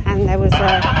 and there was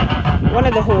one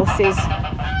of the horses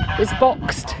was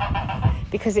boxed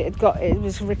because it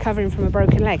was recovering from a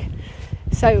broken leg.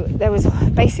 So there was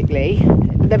nobody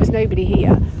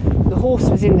here. The horse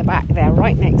was in the back there,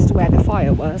 right next to where the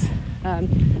fire was.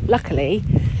 Luckily,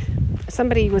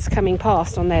 somebody was coming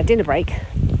past on their dinner break,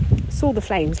 saw the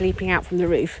flames leaping out from the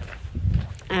roof,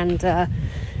 and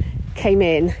came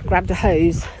in, grabbed a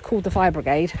hose, called the fire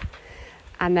brigade,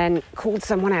 and then called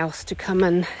someone else to come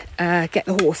and get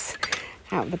the horse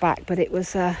out of the back. But it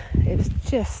was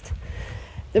just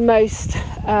the most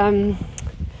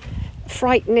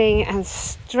frightening and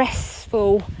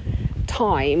stressful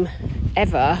time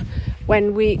ever,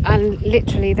 when and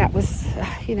literally that was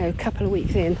a couple of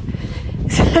weeks in.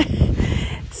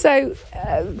 So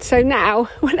now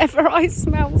whenever I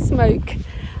smell smoke,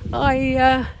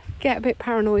 I get a bit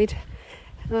paranoid,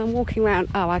 and I'm walking around.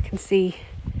 I can see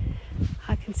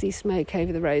smoke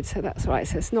over the road, so that's right.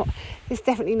 So it's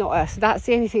definitely not us. That's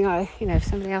the only thing if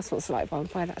somebody else wants to light a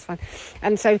bonfire, that's fine.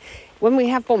 And so when we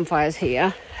have bonfires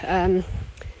here,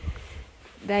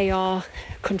 they are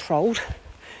controlled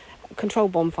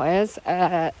controlled bonfires.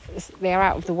 They're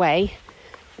out of the way,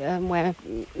 where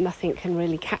nothing can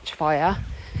really catch fire.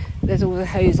 There's all the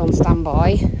hose on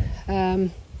standby.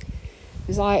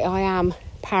 Because I am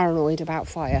paranoid about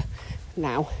fire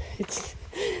now. It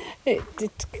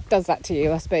does that to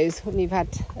you, I suppose, when you've had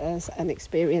an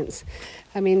experience.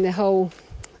 I mean,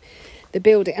 the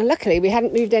building, and luckily we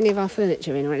hadn't moved any of our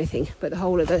furniture in or anything, but the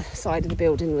whole of the side of the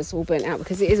building was all burnt out,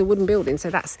 because it is a wooden building, so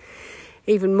that's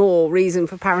even more reason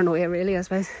for paranoia, really, I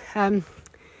suppose.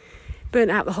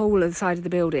 Burnt out the whole of the side of the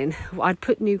building. I'd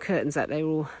put new curtains up, they were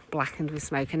all blackened with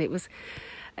smoke, and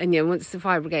once the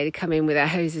fire brigade had come in with their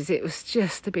hoses, it was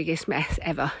just the biggest mess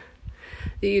ever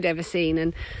that you'd ever seen.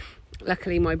 And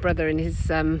luckily my brother and his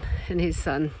son,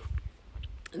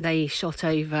 they shot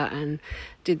over and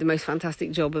did the most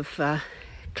fantastic job of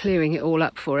clearing it all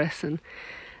up for us. And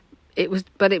it was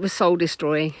soul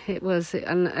destroying. It was,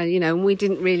 and we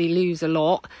didn't really lose a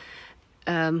lot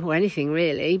or anything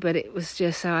really, but it was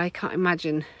just, I can't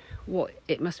imagine what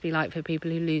it must be like for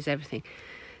people who lose everything.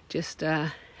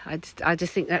 I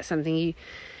just think that's something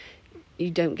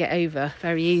you don't get over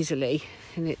very easily,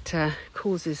 and it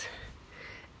causes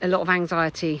a lot of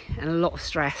anxiety and a lot of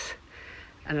stress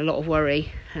and a lot of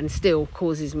worry, and still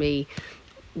causes me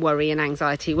worry and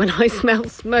anxiety when I smell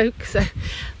smoke. So,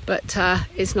 but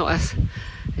it's not us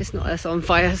on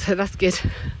fire, so that's good.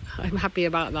 I'm happy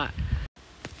about that.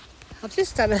 I've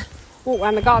just had a walk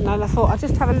around the garden, and I thought I'd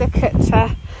just have a look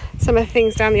at some of the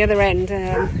things down the other end.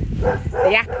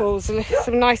 The apples,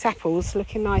 some nice apples,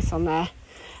 looking nice on there,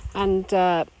 and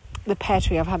the pear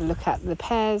tree I've had a look at. The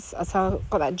pears, so I've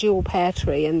got that dual pear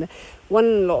tree, and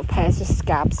one lot of pears just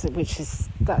scabs, that's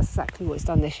exactly what it's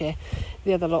done this year.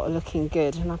 The other lot are looking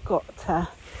good, and I've got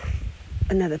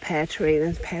another pear tree,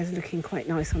 and the pears are looking quite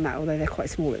nice on that, although they're quite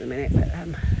small at the minute, but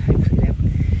hopefully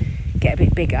they'll get a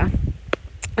bit bigger.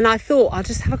 And I thought I'll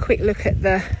just have a quick look at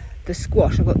the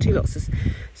squash. I've got two lots of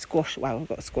squash. Well, I've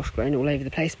got squash growing all over the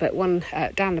place, but one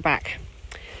down the back,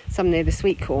 some near the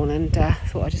sweet corn, and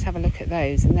thought I'd just have a look at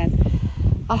those, and then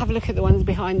I'll have a look at the ones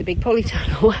behind the big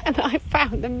polytunnel. And I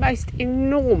found the most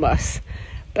enormous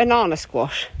banana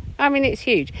squash. I mean, it's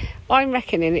huge. I'm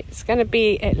reckoning it's going to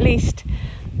be at least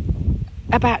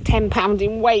about £10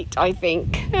 in weight, I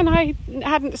think, and I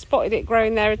hadn't spotted it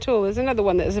growing there at all. There's another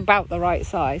one that's about the right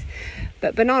size,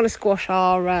 but banana squash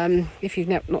are, if you've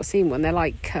not seen one, they're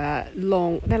like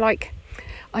long. They're like,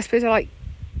 I suppose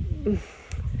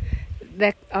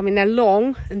they're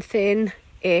long and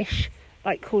thin-ish,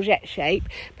 like courgette shape,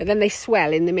 but then they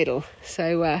swell in the middle.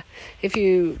 So if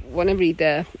you want to read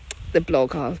the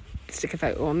blog, I'll stick a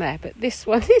photo on there, but this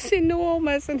one is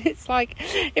enormous, and it's like,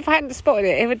 if I hadn't spotted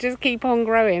it would just keep on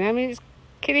growing. I mean, it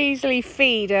could easily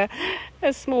feed a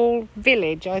small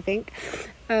village, I think,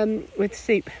 with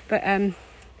soup. But I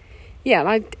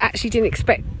actually didn't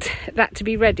expect that to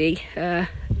be ready to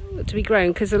be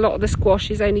grown, because a lot of the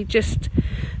squash is only just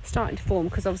starting to form,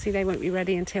 because obviously they won't be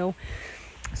ready until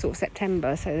sort of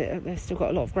September, so they've still got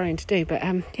a lot of growing to do. But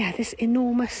this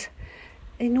enormous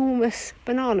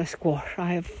banana squash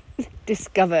I have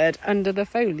discovered under the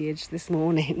foliage this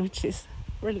morning, which is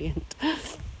brilliant.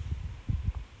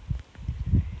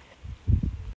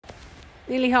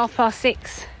 Nearly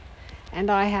 6:30, and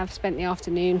I have spent the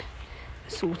afternoon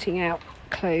sorting out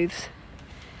clothes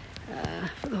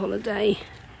for the holiday,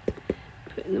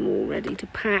 putting them all ready to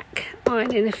pack,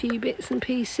 ironing a few bits and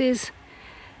pieces.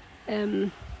 I've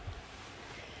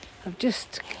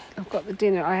got the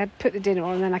dinner. I had put the dinner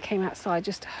on, and then I came outside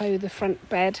just to hoe the front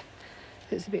bed.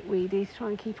 It's a bit weedy, to try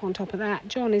and keep on top of that.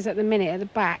 John is at the minute at the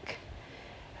back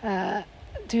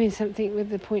doing something with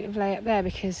the point of lay up there,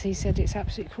 because he said it's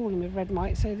absolutely crawling with red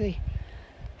mite, so the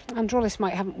androlis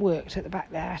mite haven't worked at the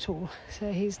back there at all.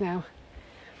 So he's now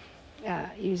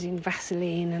using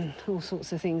Vaseline and all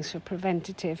sorts of things for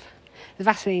preventative. The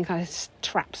Vaseline kind of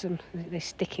traps them, they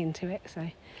stick into it,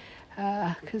 so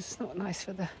because it's not nice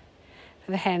for the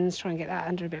hens. Try and get that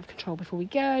under a bit of control before we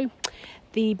go.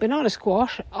 The banana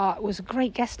squash was a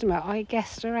great guesstimate. I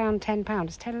guessed around £10.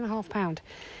 It's £10.5.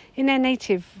 In their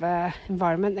native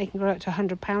environment, they can grow up to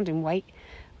 £100 in weight,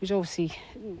 which obviously,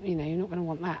 you're not going to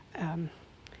want that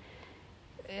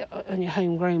on your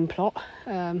homegrown plot.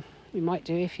 You might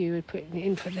do if you were putting it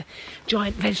in for the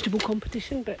giant vegetable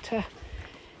competition, but so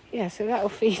that'll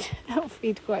feed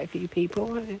quite a few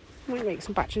people. I might make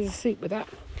some batches of soup with that.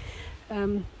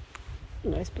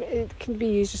 It can be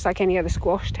used just like any other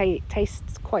squash.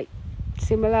 Tastes quite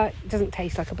similar. It doesn't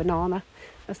taste like a banana.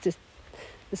 That's just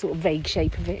the sort of vague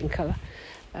shape of it and colour.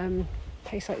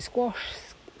 Tastes like squash.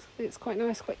 It's quite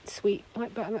nice, quite sweet,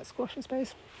 like butternut squash, I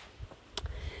suppose.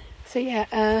 So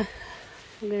I'm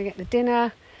going to get the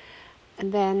dinner,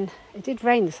 And then it did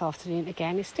rain this afternoon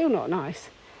again. It's still not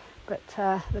nice, but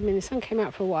the sun came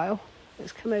out for a while.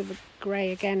 It's come over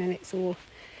grey again, and it's all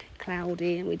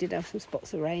cloudy, and we did have some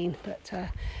spots of rain, but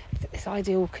it's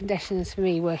ideal conditions for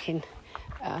me working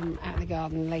out in the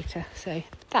garden later. So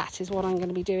that is what I'm going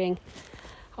to be doing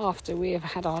after we have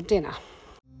had our dinner.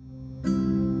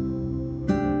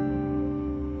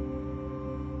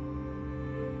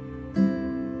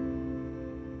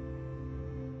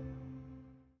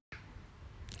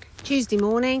 Tuesday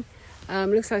morning.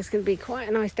 Looks like it's going to be quite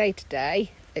a nice day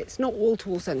today. It's not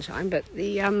wall-to-wall sunshine, but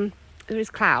there is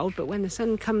cloud, but when the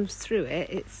sun comes through it,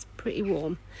 it's pretty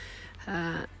warm.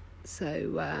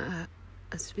 So I've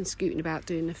just been scooting about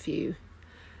doing a few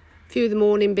of the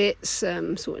morning bits,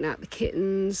 sorting out the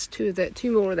kittens. Two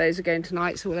more of those are going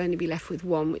tonight, so we'll only be left with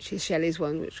one, which is Shelley's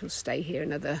one, which will stay here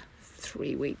another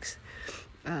 3 weeks.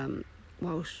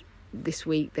 This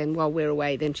week, then while we're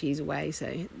away, then she's away, so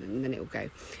and then it'll go.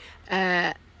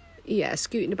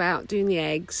 Scooting about, doing the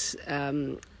eggs,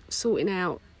 sorting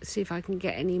out, see if I can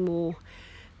get any more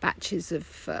batches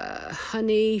of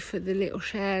honey for the little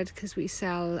shed, because we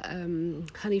sell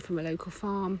honey from a local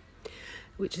farm,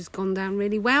 which has gone down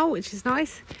really well, which is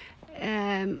nice.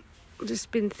 I've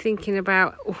just been thinking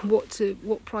about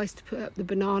what price to put up the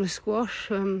banana squash.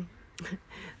 I'll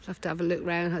have to have a look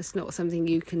round. It's not something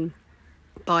you can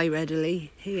buy readily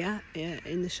here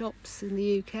in the shops in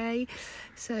the UK,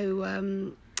 so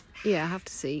I have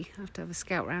to see. I have to have a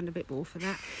scout round a bit more for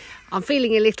that. I'm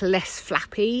feeling a little less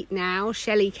flappy now.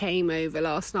 Shelley came over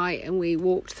last night and we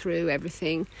walked through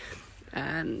everything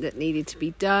that needed to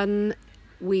be done.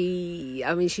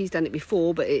 She's done it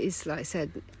before, but it is, like I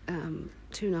said,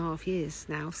 2.5 years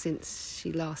now since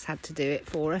she last had to do it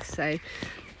for us, so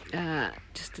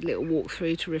just a little walk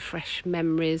through to refresh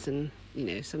memories, and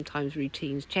sometimes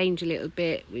routines change a little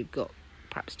bit. We've got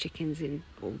perhaps chickens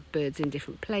or birds in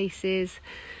different places,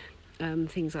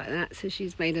 things like that. So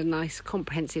she's made a nice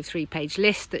comprehensive 3-page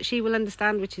list that she will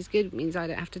understand, which is good. It means I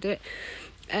don't have to do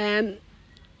it.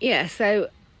 So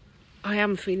I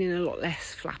am feeling a lot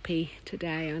less flappy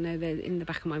today. I know that in the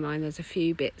back of my mind there's a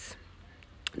few bits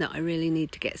that I really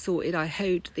need to get sorted. I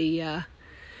hoed the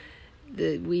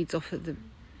weeds off of the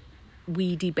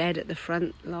weedy bed at the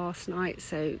front last night,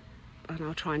 and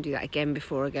I'll try and do that again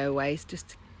before I go away,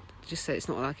 just so it's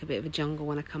not like a bit of a jungle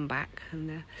when I come back.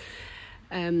 And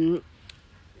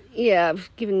I've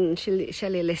given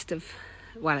Shelley a list of,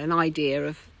 an idea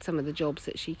of some of the jobs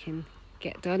that she can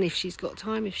get done if she's got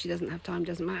time. If she doesn't have time,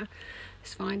 doesn't matter,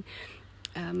 it's fine.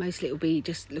 Mostly it'll be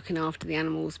just looking after the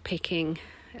animals, picking,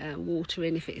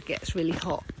 watering if it gets really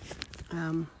hot,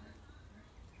 and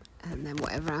then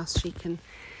whatever else she can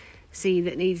see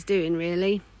that needs doing,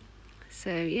 really.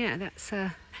 So that's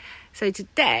so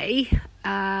today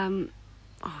I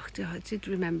did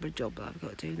remember a job that I've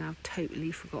got to do, and I've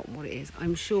totally forgotten what it is.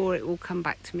 I'm sure it will come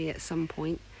back to me at some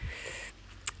point,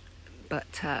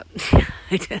 but at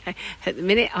the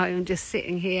minute I'm just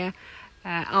sitting here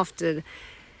after the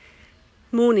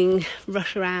morning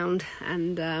rush around,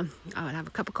 and I'll have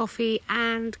a cup of coffee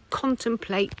and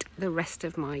contemplate the rest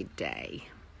of my day.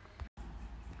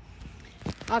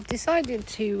 I've decided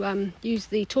to use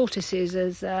the tortoises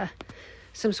as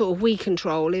some sort of weed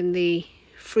control in the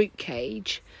fruit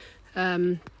cage.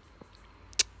 I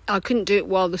couldn't do it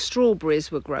while the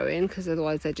strawberries were growing, because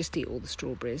otherwise they'd just eat all the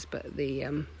strawberries, but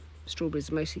the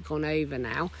strawberries are mostly gone over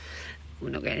now. We're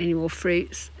not getting any more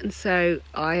fruits, and so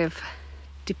I have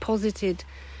deposited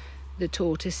the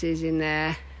tortoises in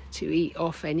there to eat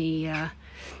off any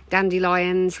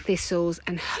dandelions, thistles,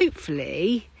 and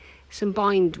hopefully some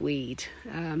bindweed.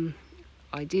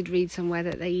 I did read somewhere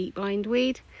that they eat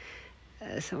bindweed,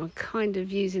 so I'm kind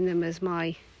of using them as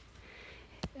my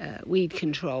weed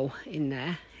control in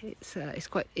there. It's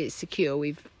secure.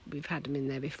 We've had them in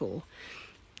there before.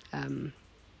 They're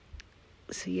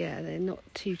not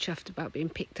too chuffed about being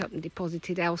picked up and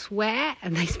deposited elsewhere,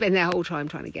 and they spend their whole time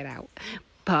trying to get out.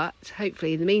 But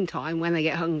hopefully, in the meantime, when they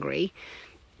get hungry,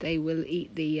 they will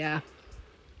eat the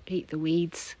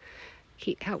weeds.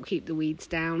 Help keep the weeds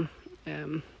down.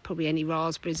 Probably any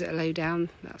raspberries that are low down,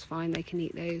 that's fine, they can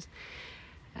eat those.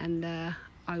 And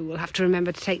I will have to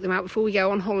remember to take them out before we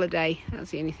go on holiday. That's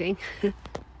the only thing.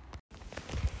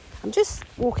 I'm just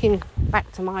walking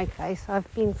back to my place.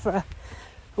 I've been for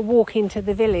a walk into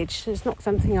the village. It's not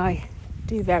something I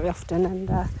do very often,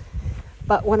 and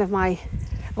but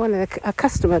a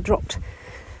customer dropped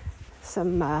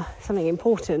something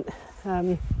important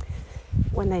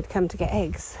when they'd come to get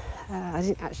eggs. I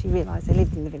didn't actually realise they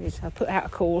lived in the village. I put out a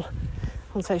call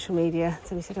on social media.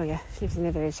 Somebody said, "Oh yeah, she lives in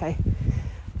the village." So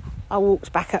I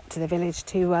walked back up to the village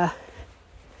to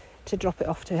drop it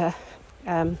off to her.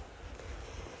 and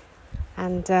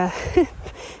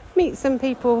meet some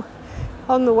people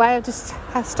on the way. I just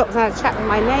have stopped and had a chat with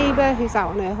my neighbour who's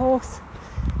out on her horse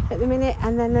at the minute,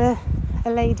 and then a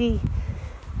lady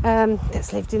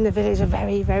that's lived in the village a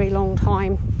very, very long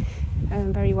time,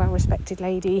 very well respected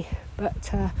lady,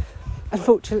 but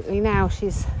unfortunately now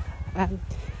she's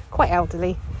quite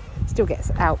elderly, still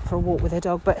gets out for a walk with her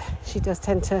dog, but she does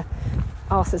tend to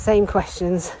ask the same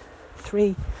questions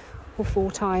 3 or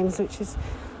 4 times, which is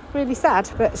really sad.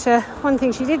 But one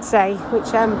thing she did say,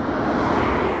 which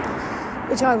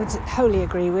I would wholly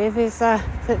agree with, is that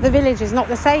the village is not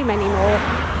the same anymore,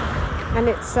 and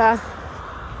it's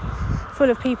full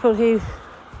of people who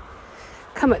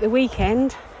come at the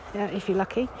weekend, if you're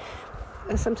lucky.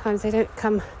 Sometimes they don't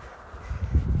come,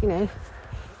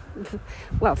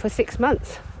 for 6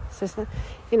 months. So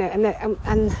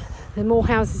and the more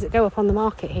houses that go up on the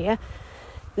market here,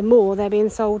 the more they're being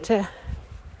sold to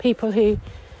people who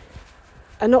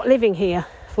are not living here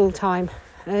full time.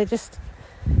 They just,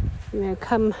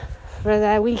 come for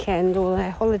their weekend or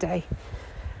their holiday.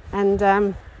 And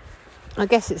I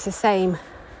guess it's the same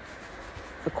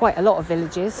for quite a lot of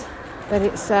villages, but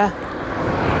it's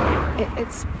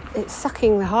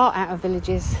sucking the heart out of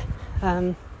villages,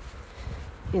 around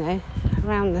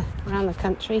the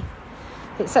country.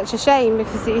 It's such a shame,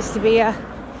 because it used to be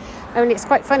it's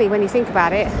quite funny when you think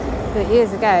about it, that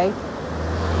years ago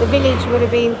the village would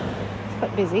have been, it's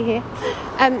quite busy here,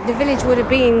 the village would have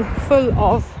been full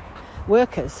of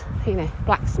workers,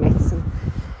 blacksmiths and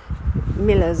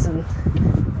millers and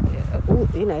all,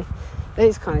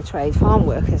 those kind of trades, farm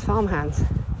workers, farm hands,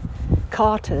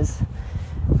 carters.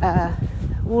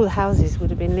 All the houses would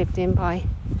have been lived in by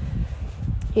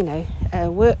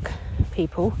work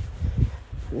people,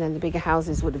 and then the bigger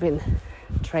houses would have been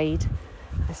trade,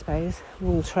 I suppose,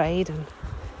 wool trade and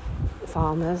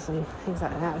farmers and things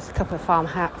like that. There's a couple of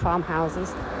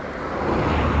farmhouses.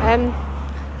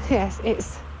 Yes,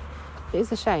 it's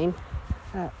a shame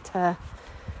that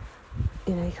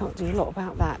you can't do a lot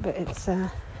about that, but it's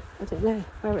I don't know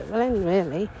where it will end,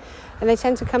 really. And they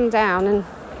tend to come down, and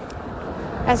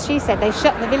as she said, they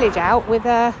shut the village out with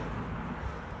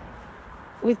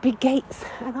big gates.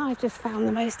 And I've just found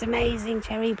the most amazing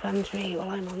cherry plum tree while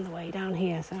I'm on the way down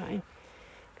here, so I'm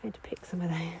going to pick some of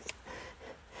those.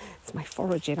 It's my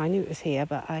foraging. I knew it was here,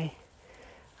 but I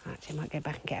actually might go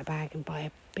back and get a bag and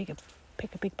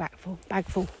pick a big bagful.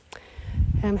 So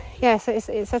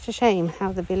it's such a shame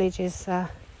how the villages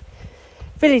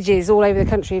all over the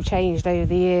country have changed over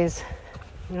the years,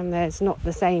 and there's not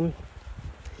the same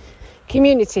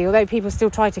community. Although people still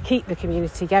try to keep the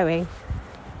community going,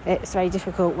 it's very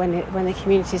difficult when the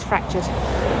community is fractured.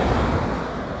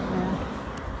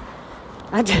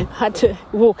 I had to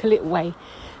walk a little way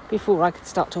before I could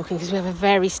start talking, because we have a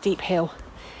very steep hill.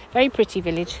 Very pretty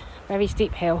village, very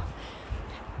steep hill.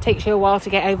 Takes you a while to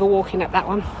get over walking up that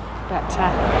one,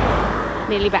 but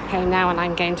nearly back home now, and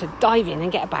I'm going to dive in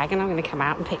and get a bag, and I'm going to come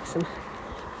out and pick some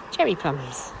cherry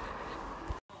plums.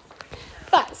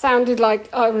 That sounded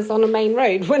like I was on a main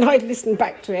road when I listened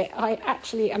back to it. I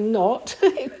actually am not.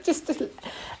 It's just a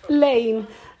lane,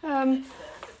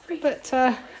 but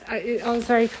I was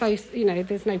very close.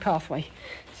 There's no pathway,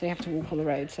 so you have to walk on the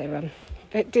road. So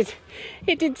it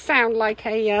did sound like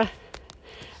a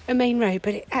main road,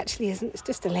 but it actually isn't. It's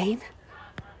just a lane.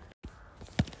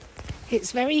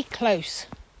 It's very close,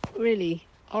 really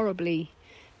horribly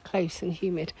close and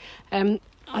humid.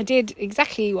 I did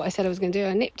exactly what I said I was going to do.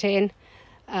 I nipped in,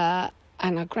 and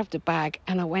I grabbed a bag,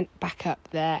 and I went back up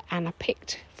there, and I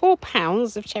picked 4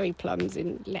 pounds of cherry plums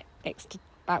in next to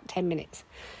about 10 minutes.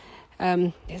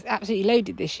 It's absolutely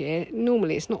loaded this year.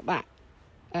 Normally it's not that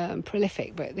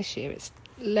prolific, but this year it's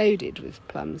loaded with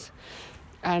plums.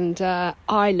 And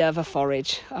I love a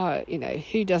forage.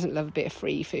 Who doesn't love a bit of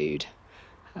free food?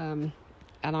 And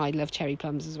I love cherry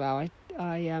plums as well.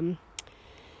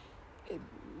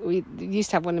 We used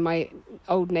to have one in my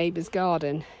old neighbour's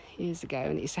garden years ago,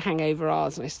 and it used to hang over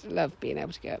ours, and I used to love being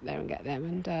able to go up there and get them.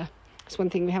 And it's one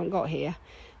thing we haven't got here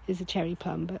is a cherry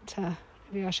plum, but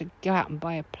maybe I should go out and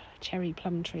buy a cherry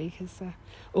plum tree,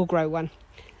 or grow one.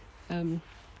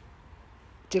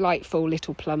 Delightful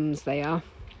little plums they are.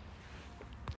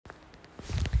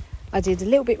 I did a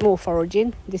little bit more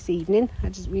foraging this evening.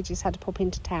 We just had to pop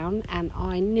into town, and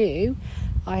I knew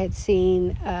I had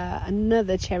seen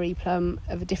another cherry plum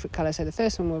of a different colour. So the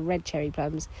first one were red cherry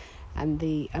plums, and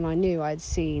I knew I'd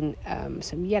seen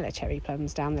some yellow cherry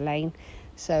plums down the lane.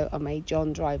 So I made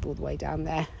John drive all the way down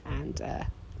there and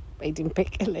made him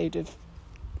pick a load of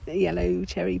yellow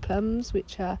cherry plums,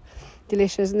 which are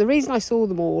delicious. And the reason I saw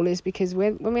them all is because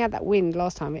when we had that wind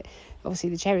last time, obviously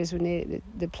the cherries were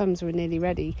the plums were nearly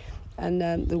ready, and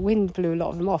the wind blew a lot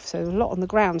of them off, so there was a lot on the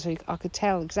ground, so I could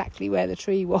tell exactly where the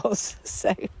tree was.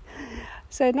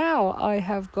 So now I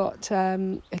have got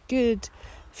a good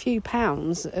few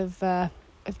pounds of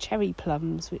cherry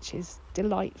plums, which is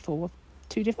delightful, of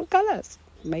 2 different colours.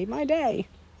 Made my day.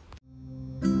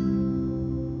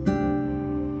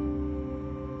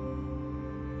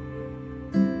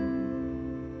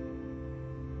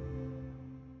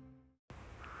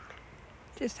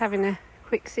 Just having a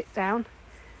quick sit down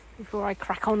before I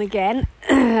crack on again.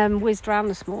 Whizzed around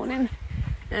this morning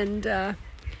and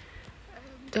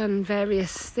done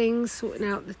various things, sorting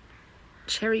out the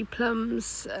cherry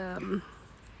plums,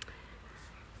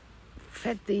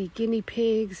 fed the guinea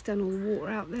pigs, done all the water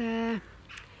out there,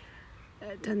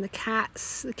 done the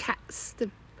cats. The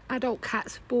adult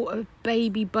cats brought a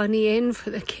baby bunny in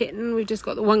for the kitten. We've just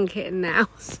got the one kitten now,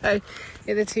 so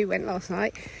the other 2 went last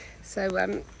night. So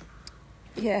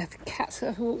the cats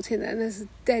have walked in there and there's a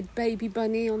dead baby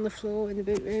bunny on the floor in the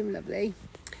boot room. Lovely.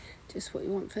 Just what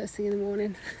you want first thing in the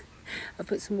morning. I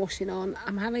put some washing on.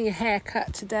 I'm having a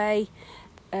haircut today,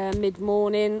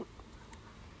 mid-morning.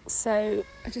 So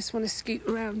I just want to scoot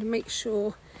around and make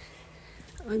sure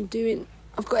I've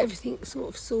got everything sort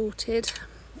of sorted.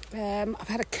 I've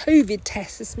had a COVID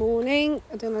test this morning.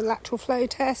 I've done a lateral flow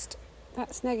test.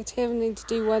 That's negative. I need to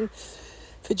do one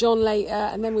for John later,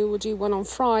 and then we will do one on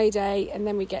Friday, and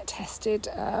then we get tested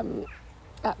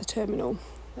at the terminal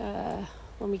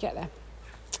when we get there.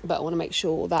 But I want to make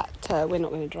sure that we're not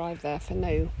going to drive there for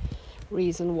no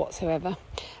reason whatsoever.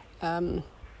 This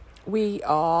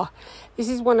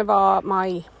is one of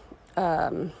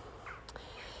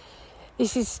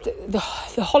this is the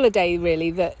holiday really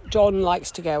that John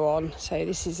likes to go on. So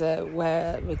this is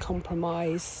where we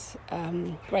compromise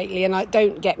greatly. And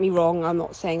don't get me wrong, I'm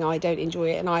not saying I don't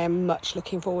enjoy it, and I am much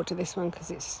looking forward to this one because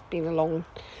it's been a long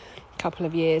couple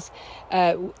of years.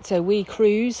 So we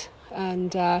cruise,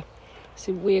 and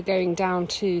so we're going down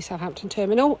to Southampton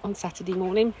Terminal on Saturday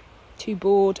morning to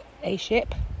board a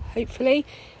ship, hopefully,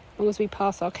 as long as we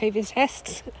pass our COVID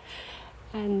tests.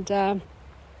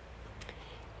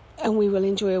 And we will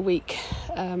enjoy a week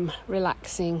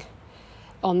relaxing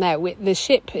on there. The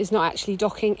ship is not actually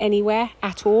docking anywhere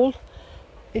at all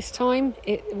this time.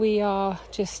 We are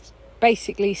just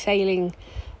basically sailing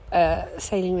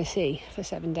the sea for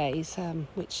 7 days,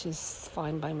 which is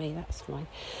fine by me. That's fine.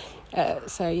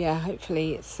 So yeah,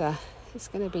 hopefully it's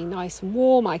going to be nice and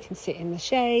warm. I can sit in the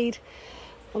shade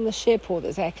on the ship, or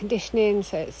there's air conditioning,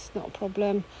 so it's not a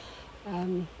problem.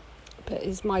 But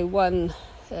it's my one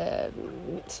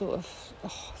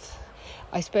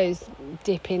I suppose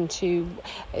dip into.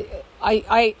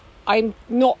 I'm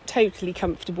not totally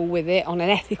comfortable with it on an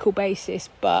ethical basis,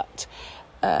 but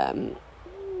John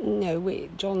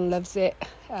loves it.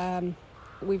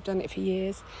 We've done it for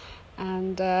years,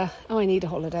 and I need a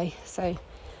holiday, so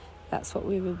that's what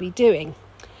we will be doing.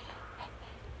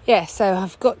 Yeah, so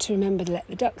I've got to remember to let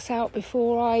the ducks out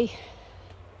before I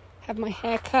have my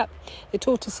hair cut. The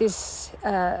tortoises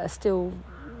are still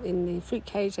in the fruit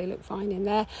cage. They look fine in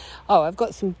there. I've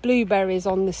got some blueberries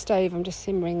on the stove. I'm just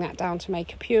simmering that down to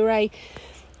make a puree,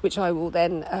 which I will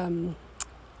then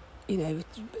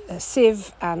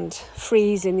sieve and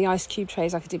freeze in the ice cube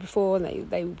trays like I did before, and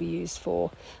they will be used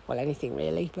for anything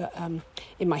really, but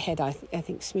in my head I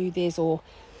think smoothies, or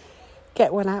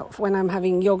get one out when I'm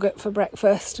having yoghurt for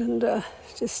breakfast and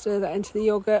just stir that into the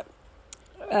yoghurt.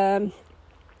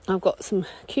 I've got some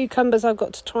cucumbers I've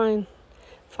got to try and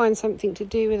find something to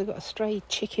do with. I've got a stray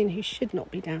chicken who should not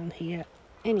be down here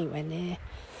anywhere near.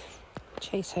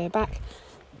 Chase her back.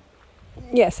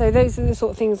 Yeah, so those are the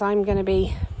sort of things I'm going to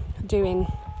be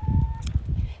doing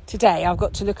today. I've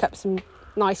got to look up some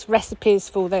nice recipes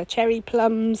for the cherry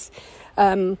plums.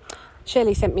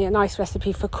 Shirley sent me a nice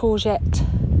recipe for courgette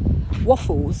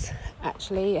waffles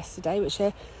actually yesterday, which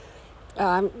I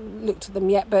haven't looked at them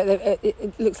yet, but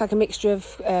it looks like a mixture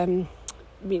of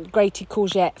grated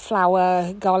courgette,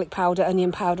 flour, garlic powder,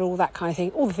 onion powder, all that kind of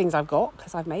thing, all the things I've got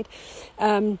because I've made,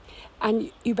 and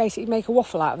you basically make a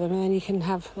waffle out of them, and then you can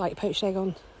have like poached egg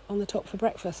on the top for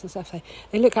breakfast and stuff. So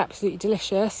they look absolutely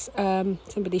delicious.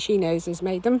 Somebody she knows has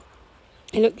made them.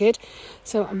 They look good,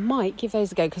 so I might give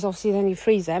those a go, because obviously then you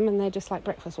freeze them and they're just like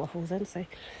breakfast waffles then, so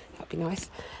that'd be nice.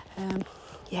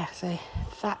 So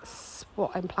that's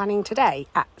what I'm planning today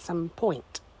at some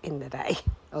point in the day.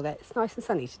 Although it's nice and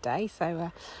sunny today,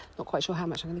 so not quite sure how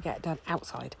much I'm going to get done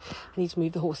outside. I need to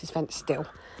move the horse's fence still.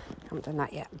 Haven't done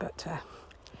that yet, but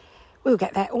we'll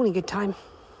get there all in good time.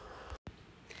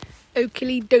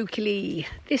 Oakley dokley.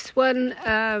 This one,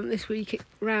 this week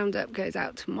roundup goes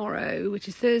out tomorrow, which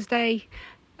is Thursday,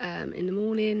 in the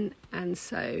morning, and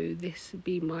so this would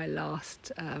be my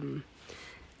last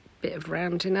bit of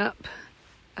rounding up.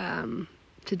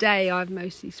 Today I've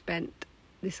mostly spent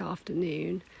this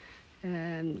afternoon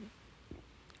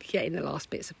getting the last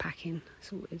bits of packing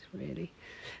sorted, really.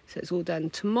 So it's all done.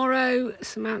 Tomorrow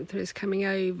Samantha is coming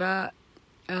over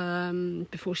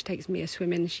before she takes Mia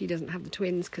swimming. She doesn't have the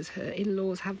twins because her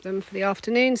in-laws have them for the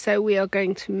afternoon, so we are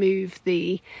going to move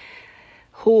the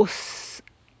horse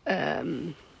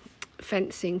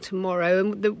fencing tomorrow.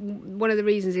 And one of the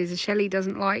reasons is Shelley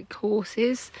doesn't like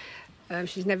horses.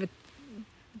 She's never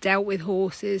dealt with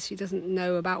horses, she doesn't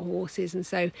know about horses, and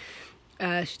so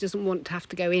she doesn't want to have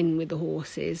to go in with the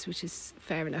horses, which is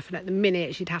fair enough. And at the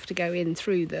minute she'd have to go in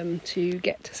through them to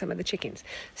get to some of the chickens.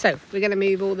 So we're going to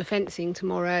move all the fencing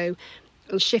tomorrow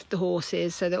and shift the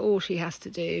horses so that all she has to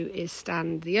do is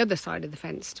stand the other side of the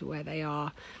fence to where they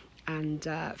are and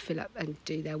fill up and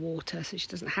do their water, so she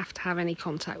doesn't have to have any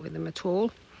contact with them at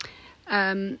all.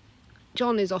 John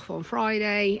is off on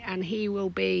Friday and he will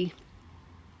be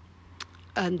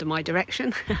under my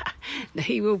direction.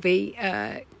 He will be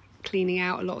cleaning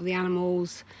out a lot of the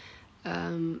animals,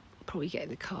 probably getting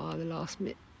the car, the last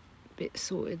bit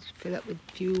sorted, fill up with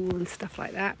fuel and stuff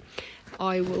like that.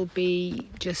 I will be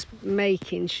just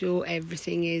making sure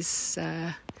everything is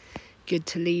good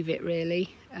to leave it,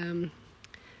 really, and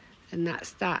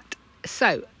that's that.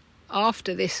 So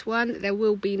after this one there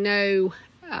will be no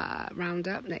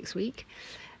roundup next week.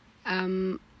 There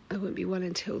won't be one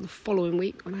until the following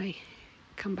week when I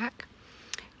come back,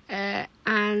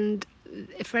 and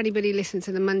for anybody listening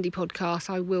to the Monday podcast,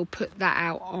 I will put that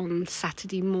out on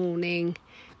Saturday morning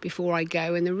before I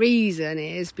go. And the reason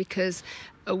is because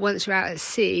once you're out at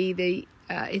sea, the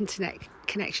internet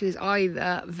connection is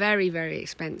either very, very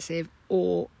expensive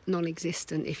or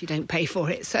non-existent if you don't pay for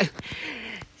it.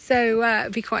 So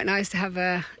it'd be quite nice to have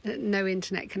no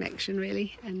internet connection,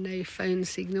 really, and no phone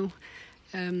signal.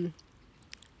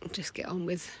 Just get on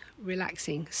with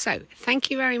relaxing. So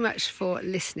thank you very much for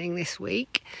listening this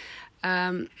week.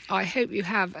 I hope you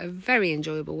have a very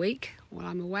enjoyable week while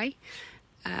I'm away.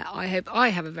 I hope I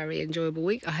have a very enjoyable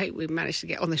week. I hope we've managed to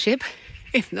get on the ship.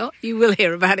 If not, you will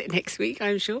hear about it next week,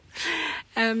 I'm sure.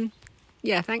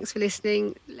 Thanks for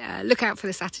listening. Look out for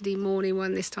the Saturday morning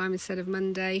one this time instead of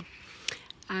Monday.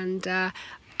 And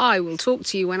I will talk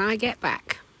to you when I get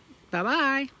back.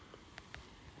 Bye-bye.